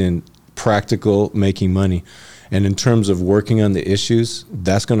interested in practical making money. And in terms of working on the issues,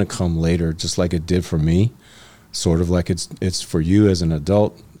 that's going to come later, just like it did for me. Sort of like it's for you as an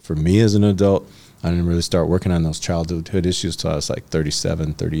adult, for me as an adult. I didn't really start working on those childhood issues till I was like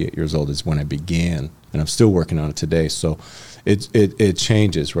 37, 38 years old is when I began. And I'm still working on it today. So it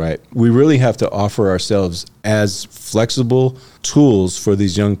changes, right? We really have to offer ourselves as flexible tools for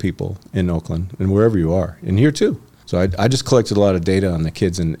these young people in Oakland and wherever you are, and here too. So I just collected a lot of data on the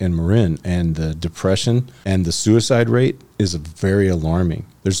kids in Marin, and the depression and the suicide rate is very alarming.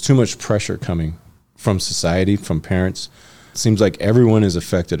 There's too much pressure coming from society, from parents. It seems like everyone is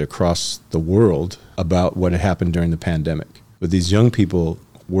affected across the world about what had happened during the pandemic. With these young people,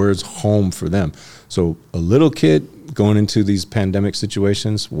 where's home for them? So a little kid going into these pandemic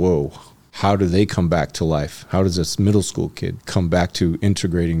situations, whoa, how do they come back to life? How does this middle school kid come back to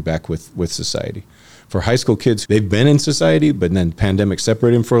integrating back with society? For high school kids, they've been in society, but then pandemic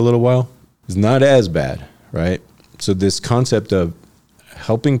separated them for a little while. It's not as bad, right? So this concept of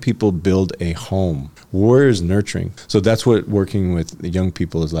helping people build a home. Where is nurturing? So that's what working with the young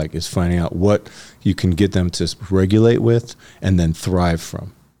people is like, is finding out what you can get them to regulate with and then thrive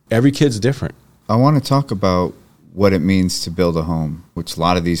from. Every kid's different. I want to talk about what it means to build a home, which a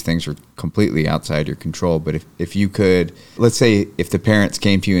lot of these things are completely outside your control. But if you could, let's say if the parents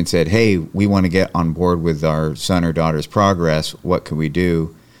came to you and said, hey, we want to get on board with our son or daughter's progress, what can we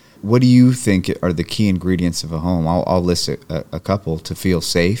do? What do you think are the key ingredients of a home? I'll list a couple to feel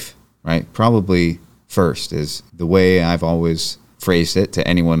safe, right? Probably first is the way I've always phrased it to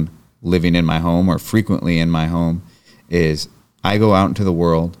anyone living in my home or frequently in my home is I go out into the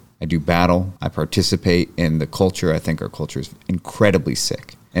world, I do battle, I participate in the culture. I think our culture is incredibly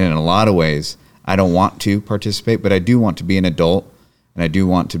sick. And in a lot of ways, I don't want to participate, but I do want to be an adult and I do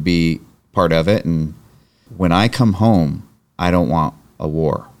want to be part of it. And when I come home, I don't want a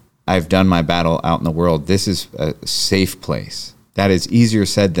war. I've done my battle out in the world. This is a safe place. That is easier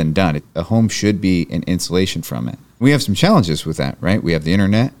said than done. A home should be an insulation from it. We have some challenges with that, right? We have the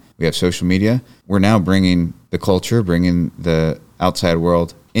internet, we have social media. We're now bringing the culture, bringing the outside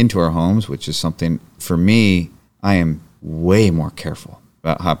world into our homes, which is something, for me, I am way more careful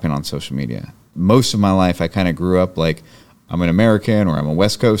about hopping on social media. Most of my life, I kind of grew up like I'm an American or I'm a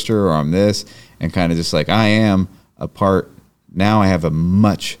West Coaster or I'm this, and kind of just like I am a part. Now I have a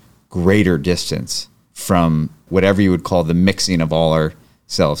much greater distance from whatever you would call the mixing of all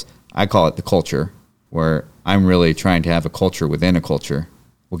ourselves. I call it the culture, where I'm really trying to have a culture within a culture.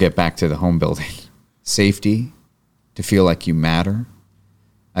 We'll get back to the home building. Safety, to feel like you matter.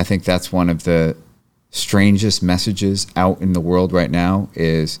 I think that's one of the strangest messages out in the world right now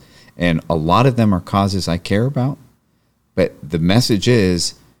is, and a lot of them are causes I care about, but the message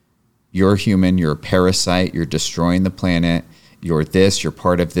is you're human, you're a parasite, you're destroying the planet, you're this, you're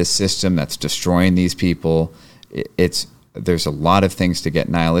part of this system that's destroying these people. There's a lot of things to get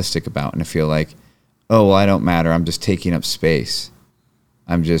nihilistic about and to feel like, oh, well, I don't matter. I'm just taking up space.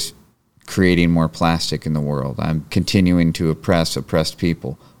 I'm just creating more plastic in the world. I'm continuing to oppress oppressed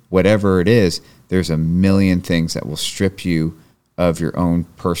people. Whatever it is, there's a million things that will strip you of your own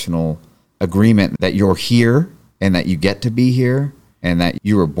personal agreement that you're here and that you get to be here and that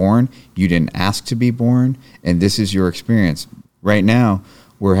you were born. You didn't ask to be born, and this is your experience. Right now,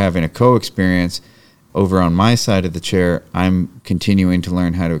 we're having a co-experience. Over on my side of the chair, I'm continuing to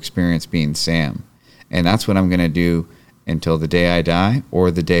learn how to experience being Sam. And that's what I'm going to do until the day I die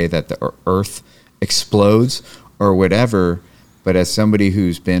or the day that the earth explodes or whatever. But as somebody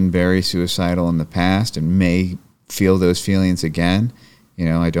who's been very suicidal in the past and may feel those feelings again,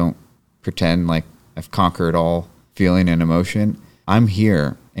 I don't pretend like I've conquered all feeling and emotion. I'm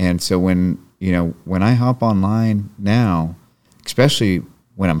here. And so when I hop online now, especially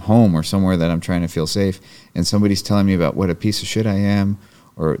when I'm home or somewhere that I'm trying to feel safe and somebody's telling me about what a piece of shit I am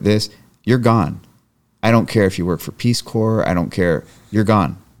or this, you're gone. I don't care if you work for Peace Corps. I don't care. You're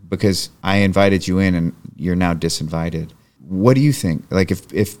gone because I invited you in and you're now disinvited. What do you think? Like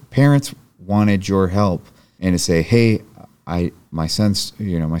if parents wanted your help and to say, hey, my son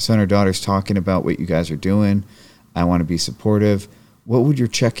or daughter's talking about what you guys are doing. I want to be supportive. What would your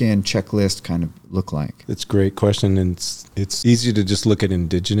check-in checklist kind of look like? That's a great question. And it's easy to just look at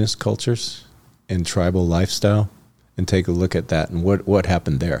indigenous cultures and tribal lifestyle and take a look at that and what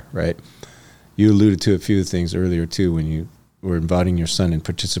happened there, right? You alluded to a few things earlier, too, when you were inviting your son in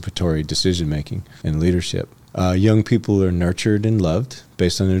participatory decision-making and leadership. Young people are nurtured and loved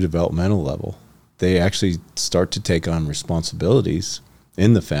based on their developmental level. They actually start to take on responsibilities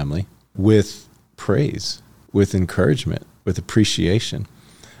in the family with praise, with encouragement, with appreciation.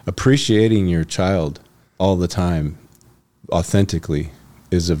 Appreciating your child all the time authentically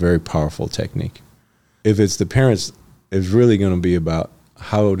is a very powerful technique. If it's the parents, it's really going to be about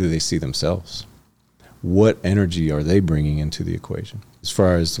how do they see themselves? What energy are they bringing into the equation? As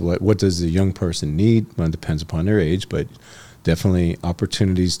far as what does the young person need? Well, it depends upon their age, but definitely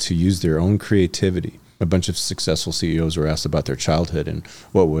opportunities to use their own creativity. A bunch of successful CEOs were asked about their childhood, and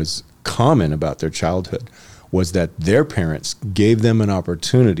what was common about their childhood was that their parents gave them an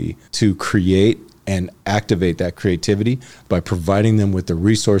opportunity to create and activate that creativity by providing them with the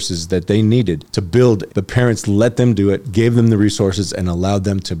resources that they needed to build. The parents let them do it, gave them the resources, and allowed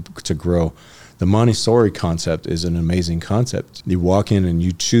them to grow. The Montessori concept is an amazing concept. You walk in and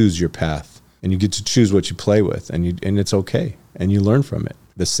you choose your path, and you get to choose what you play with, and it's okay, and you learn from it.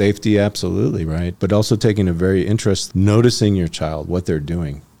 The safety, absolutely, right? But also taking a very interest, noticing your child, what they're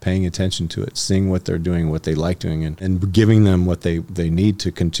doing, paying attention to it, seeing what they're doing, what they like doing, and giving them what they need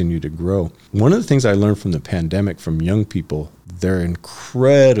to continue to grow. One of the things I learned from the pandemic from young people, they're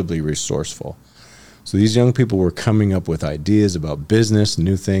incredibly resourceful. So these young people were coming up with ideas about business,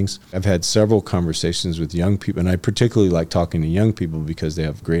 new things. I've had several conversations with young people, and I particularly like talking to young people because they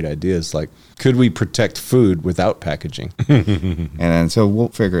have great ideas. Like, could we protect food without packaging? And so we'll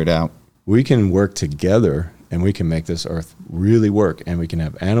figure it out. We can work together and we can make this earth really work, and we can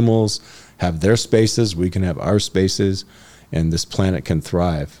have animals have their spaces, we can have our spaces, and this planet can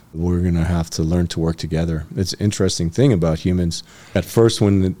thrive. We're going to have to learn to work together. It's an interesting thing about humans. At first,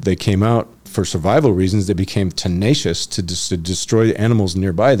 when they came out for survival reasons, they became tenacious to destroy the animals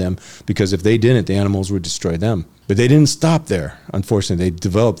nearby them, because if they didn't, the animals would destroy them. But they didn't stop there. Unfortunately, they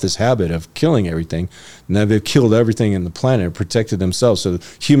developed this habit of killing everything. Now they've killed everything in the planet and protected themselves. So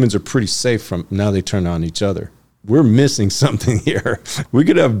humans are pretty safe from now they turn on each other. We're missing something here. We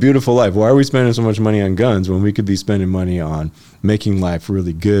could have a beautiful life. Why are we spending so much money on guns when we could be spending money on making life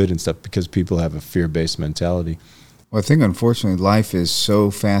really good and stuff? Because people have a fear-based mentality. Well, I think, unfortunately, life is so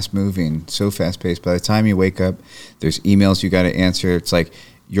fast-moving, so fast-paced. By the time you wake up, there's emails you got to answer. It's like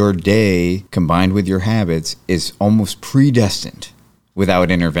your day, combined with your habits, is almost predestined without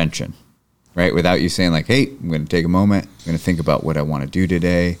intervention, right? Without you saying, like, hey, I'm going to take a moment. I'm going to think about what I want to do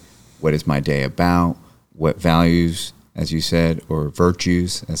today. What is my day about? What values, as you said, or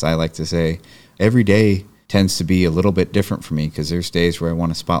virtues, as I like to say. Every day tends to be a little bit different for me, because there's days where I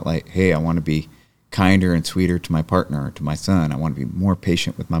want to spotlight, hey, I want to be kinder and sweeter to my partner or to my son. I want to be more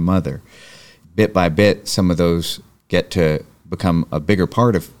patient with my mother. Bit by bit, some of those get to become a bigger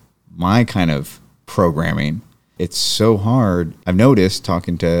part of my kind of programming. It's so hard. I've noticed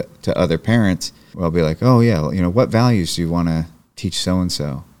talking to other parents, where I'll be like, oh yeah, what values do you want to teach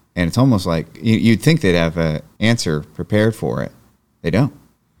so-and-so? And it's almost like you'd think they'd have an answer prepared for it. They don't.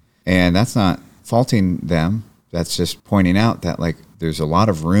 And that's not faulting them. That's just pointing out that like there's a lot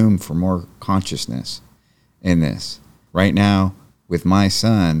of room for more consciousness in this. Right now, with my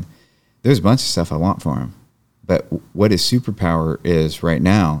son, there's a bunch of stuff I want for him. But what his superpower is right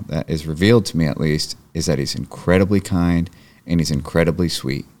now, that is revealed to me at least, is that he's incredibly kind and he's incredibly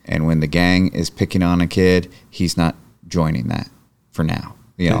sweet. And when the gang is picking on a kid, he's not joining that for now.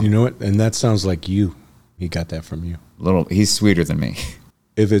 You know what? And that sounds like you. He got that from you. He's sweeter than me.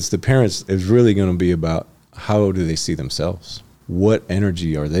 If it's the parents, it's really going to be about how do they see themselves? What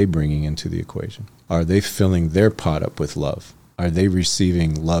energy are they bringing into the equation? Are they filling their pot up with love? Are they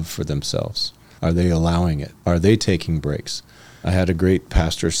receiving love for themselves? Are they allowing it? Are they taking breaks? I had a great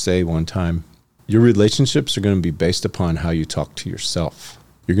pastor say one time, your relationships are going to be based upon how you talk to yourself.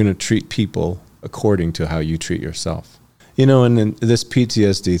 You're going to treat people according to how you treat yourself. You know, and then this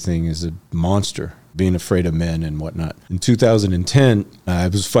PTSD thing is a monster, being afraid of men and whatnot. In 2010, I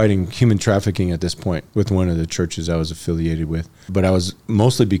was fighting human trafficking at this point with one of the churches I was affiliated with. But I was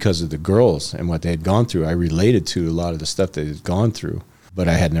mostly because of the girls and what they had gone through. I related to a lot of the stuff they had gone through. But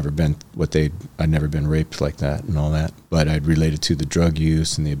I had never been I'd never been raped like that and all that. But I'd related to the drug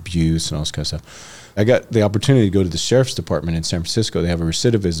use and the abuse and all this kind of stuff. I got the opportunity to go to the sheriff's department in San Francisco. They have a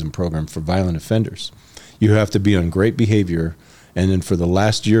recidivism program for violent offenders. You have to be on great behavior, and then for the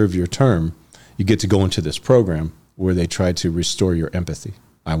last year of your term, you get to go into this program where they try to restore your empathy.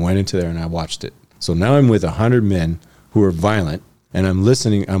 I went into there and I watched it. So now I'm with 100 men who are violent, and I'm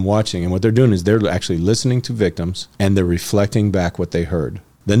listening, I'm watching, and what they're doing is they're actually listening to victims, and they're reflecting back what they heard.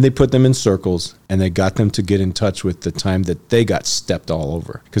 Then they put them in circles, and they got them to get in touch with the time that they got stepped all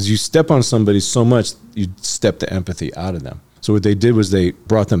over. Because you step on somebody so much, you step the empathy out of them. So what they did was they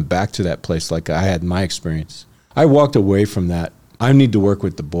brought them back to that place like I had my experience. I walked away from that. I need to work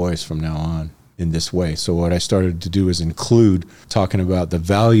with the boys from now on in this way. So what I started to do is include talking about the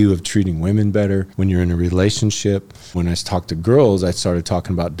value of treating women better when you're in a relationship. When I talked to girls, I started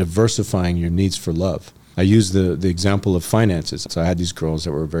talking about diversifying your needs for love. I used the example of finances. So I had these girls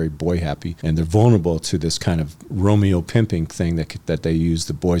that were very boy happy, and they're vulnerable to this kind of Romeo pimping thing that they use.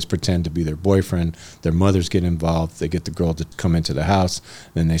 The boys pretend to be their boyfriend. Their mothers get involved. They get the girl to come into the house.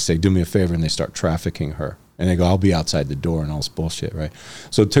 Then they say, do me a favor, and they start trafficking her. And they go, I'll be outside the door and all this bullshit, right?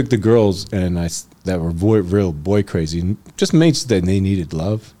 So it took the girls that were real boy crazy and just made sure that they needed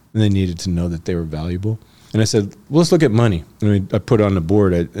love and they needed to know that they were valuable. And I said, well, let's look at money. I put on the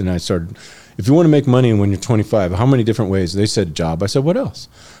board and I started, if you want to make money when you're 25, how many different ways? They said job. I said, what else?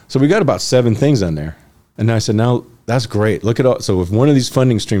 So we got about 7 things on there. And I said, now that's great. Look at all. So if one of these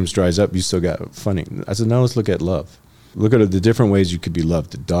funding streams dries up, you still got funding. I said, now let's look at love. Look at the different ways you could be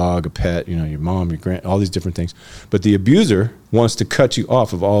loved. A dog, a pet, your mom, your grand, all these different things. But the abuser wants to cut you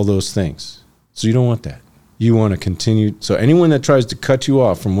off of all those things. So you don't want that. You want to continue. So anyone that tries to cut you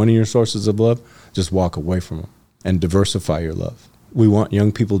off from one of your sources of love, just walk away from them and diversify your love. We want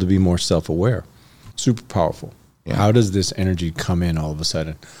young people to be more self-aware. Super powerful. Yeah. How does this energy come in all of a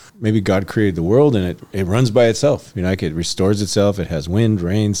sudden? Maybe God created the world and it runs by itself. Like it restores itself. It has wind,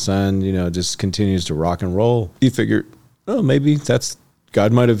 rain, sun, just continues to rock and roll. You figure, maybe that's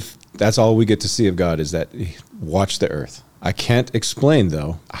all we get to see of God is that watch the earth. I can't explain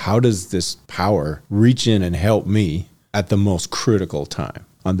though, how does this power reach in and help me at the most critical time?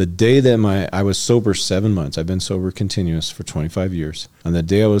 On the day that I was sober 7 months, I've been sober continuous for 25 years. On the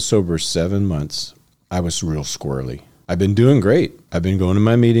day I was sober 7 months, I was real squirrely. I've been doing great. I've been going to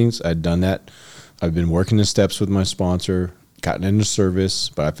my meetings. I'd done that. I've been working the steps with my sponsor, gotten into service,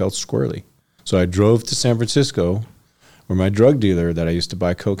 but I felt squirrely. So I drove to San Francisco where my drug dealer that I used to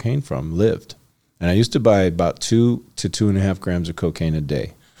buy cocaine from lived. And I used to buy about 2 to 2.5 grams of cocaine a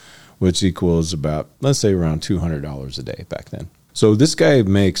day, which equals about, let's say around $200 a day back then. So this guy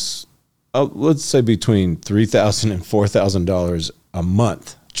makes, let's say between $3,000 and $4,000 a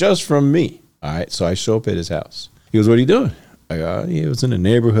month just from me. All right. So I show up at his house. He goes, what are you doing? I go, he was in the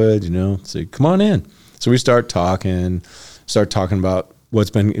neighborhood, So come on in. So we start talking about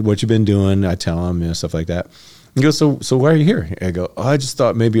what you've been doing. I tell him, stuff like that. He goes, so why are you here? I go, I just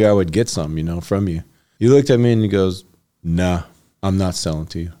thought maybe I would get some, from you. He looked at me and he goes, nah, I'm not selling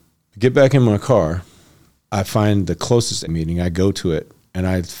to you. I get back in my car. I find the closest meeting. I go to it, and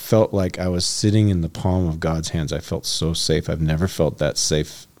I felt like I was sitting in the palm of God's hands. I felt so safe. I've never felt that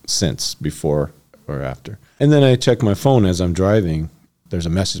safe since, before or after. And then I check my phone as I'm driving. There's a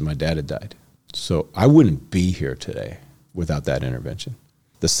message, my dad had died. So I wouldn't be here today without that intervention.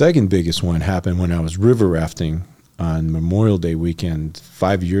 The second biggest one happened when I was river rafting on Memorial Day weekend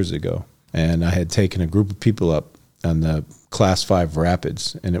 5 years ago. And I had taken a group of people up on the Class 5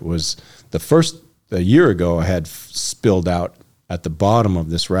 rapids. And it was a year ago, I had spilled out at the bottom of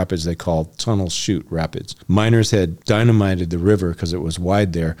this rapids they call Tunnel Chute Rapids. Miners had dynamited the river because it was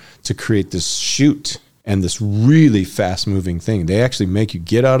wide there to create this chute and this really fast-moving thing. They actually make you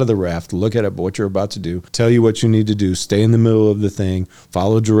get out of the raft, look at it, what you're about to do, tell you what you need to do, stay in the middle of the thing,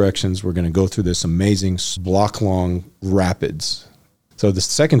 follow directions. We're going to go through this amazing block-long rapids. So the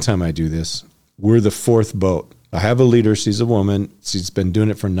second time I do this, we're the fourth boat. I have a leader. She's a woman. She's been doing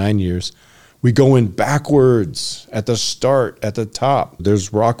it for 9 years. We go in backwards at the start, at the top.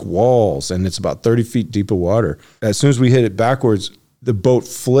 There's rock walls, and it's about 30 feet deep of water. As soon as we hit it backwards, the boat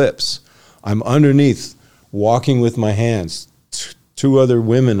flips. I'm underneath, walking with my hands. Two other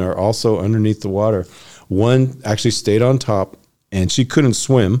women are also underneath the water. One actually stayed on top, and she couldn't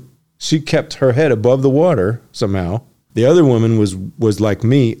swim. She kept her head above the water somehow. The other woman was like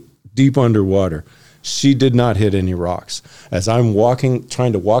me, deep underwater. She did not hit any rocks. As I'm walking,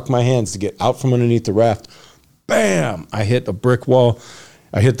 trying to walk my hands to get out from underneath the raft, bam! I hit a brick wall.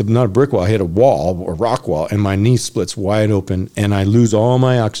 I hit not a brick wall, I hit a wall, or rock wall, and my knee splits wide open, and I lose all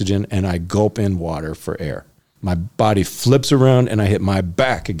my oxygen, and I gulp in water for air. My body flips around, and I hit my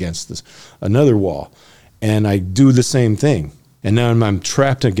back against another wall, and I do the same thing. And now I'm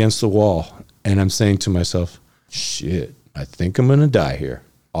trapped against the wall, and I'm saying to myself, shit, I think I'm going to die here.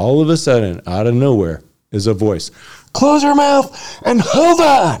 All of a sudden, out of nowhere, is a voice, close your mouth and hold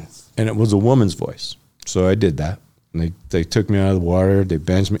on. And it was a woman's voice. So I did that. And they took me out of the water. They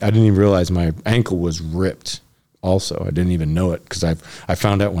benched me. I didn't even realize my ankle was ripped also. I didn't even know it because I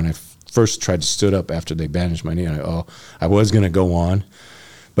found out when I first tried to stood up after they bandaged my knee. And I was going to go on.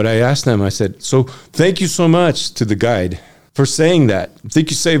 But I asked them, I said, so thank you so much to the guide for saying that. I think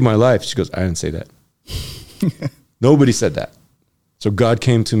you saved my life. She goes, I didn't say that. Nobody said that. So God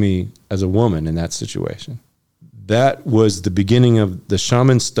came to me as a woman in that situation. That was the beginning of the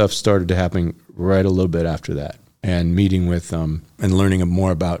shaman stuff started to happen right a little bit after that. And meeting with and learning more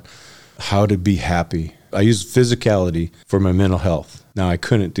about how to be happy. I used physicality for my mental health. Now I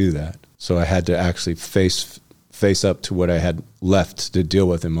couldn't do that. So I had to actually face up to what I had left to deal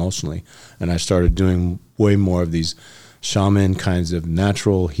with emotionally. And I started doing way more of these shaman kinds of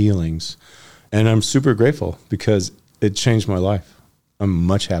natural healings. And I'm super grateful because it changed my life. I'm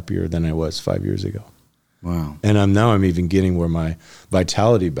much happier than I was 5 years ago. Wow. And I'm even getting where my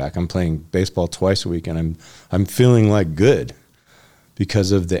vitality back. I'm playing baseball twice a week, and I'm feeling like good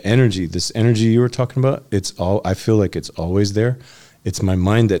because of the energy. This energy you were talking about, I feel like it's always there. It's my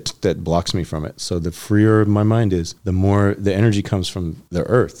mind that blocks me from it. So the freer my mind is, the more the energy comes from the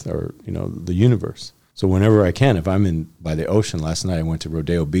earth or the universe. So whenever I can, if I'm by the ocean, last night I went to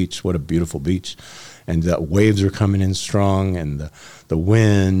Rodeo Beach. What a beautiful beach. And the waves are coming in strong, and the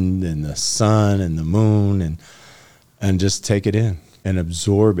wind and the sun and the moon, and just take it in and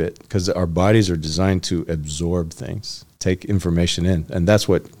absorb it, because our bodies are designed to absorb things, take information in. And that's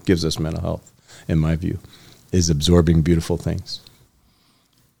what gives us mental health, in my view, is absorbing beautiful things.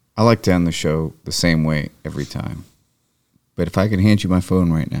 I like to end the show the same way every time. But if I could hand you my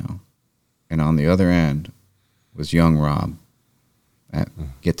phone right now, and on the other end was young Rob,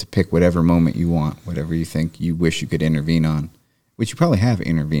 get to pick whatever moment you want, whatever you think you wish you could intervene on, which you probably have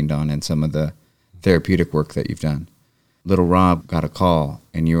intervened on in some of the therapeutic work that you've done. Little Rob got a call,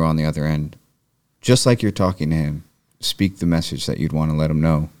 and you're on the other end. Just like you're talking to him, speak the message that you'd want to let him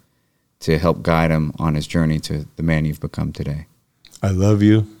know to help guide him on his journey to the man you've become today. I love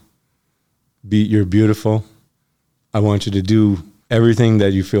you. You're beautiful. I want you to do everything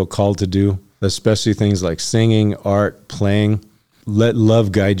that you feel called to do, especially things like singing, art, playing. Let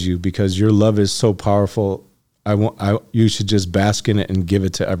love guide you, because your love is so powerful. You should just bask in it and give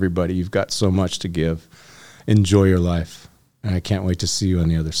it to everybody. You've got so much to give. Enjoy your life. And I can't wait to see you on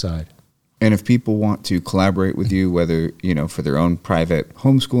the other side. And if people want to collaborate with you, whether, for their own private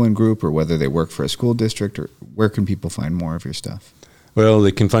homeschooling group or whether they work for a school district, or where can people find more of your stuff? Well,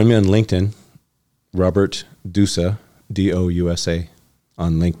 they can find me on LinkedIn, Robert Dousa, D-O-U-S-A,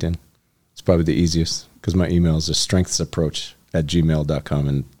 on LinkedIn. It's probably the easiest, because my email is strengthsapproach@gmail.com,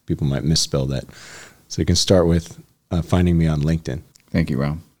 and people might misspell that. So you can start with finding me on LinkedIn. Thank you,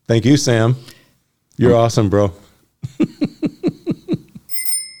 Rob. Thank you, Sam. You're awesome, bro.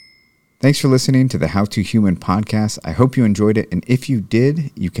 Thanks for listening to the How to Human podcast. I hope you enjoyed it. And if you did,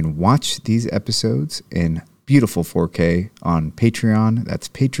 you can watch these episodes in beautiful 4K on Patreon. That's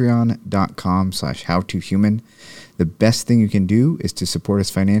patreon.com/howtohuman. The best thing you can do is to support us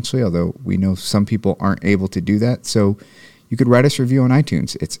financially, although we know some people aren't able to do that. So you could write us a review on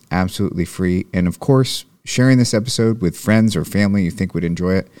iTunes. It's absolutely free. And of course, sharing this episode with friends or family you think would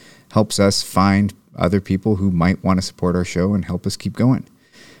enjoy it helps us find other people who might want to support our show and help us keep going.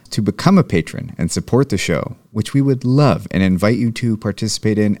 to become a patron and support the show, which we would love and invite you to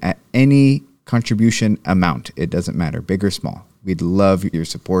participate in at any contribution amount. It doesn't matter, big or small. We'd love your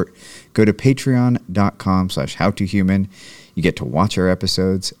support. Go to patreon.com/howtohuman. You get to watch our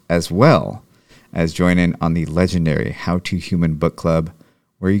episodes as well as join in on the legendary How to Human Book Club,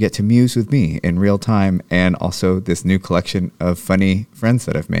 where you get to muse with me in real time and also this new collection of funny friends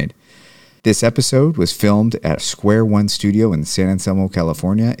that I've made. This episode was filmed at Square One Studio in San Anselmo,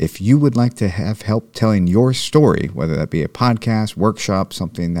 California. If you would like to have help telling your story, whether that be a podcast, workshop,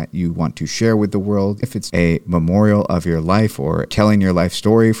 something that you want to share with the world, if it's a memorial of your life or telling your life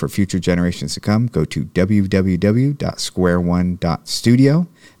story for future generations to come, go to www.squareone.studio.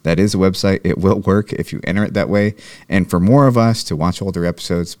 That is a website. It will work if you enter it that way. And for more of us, to watch older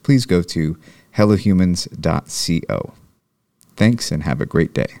episodes, please go to hellohumans.co. Thanks and have a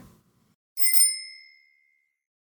great day.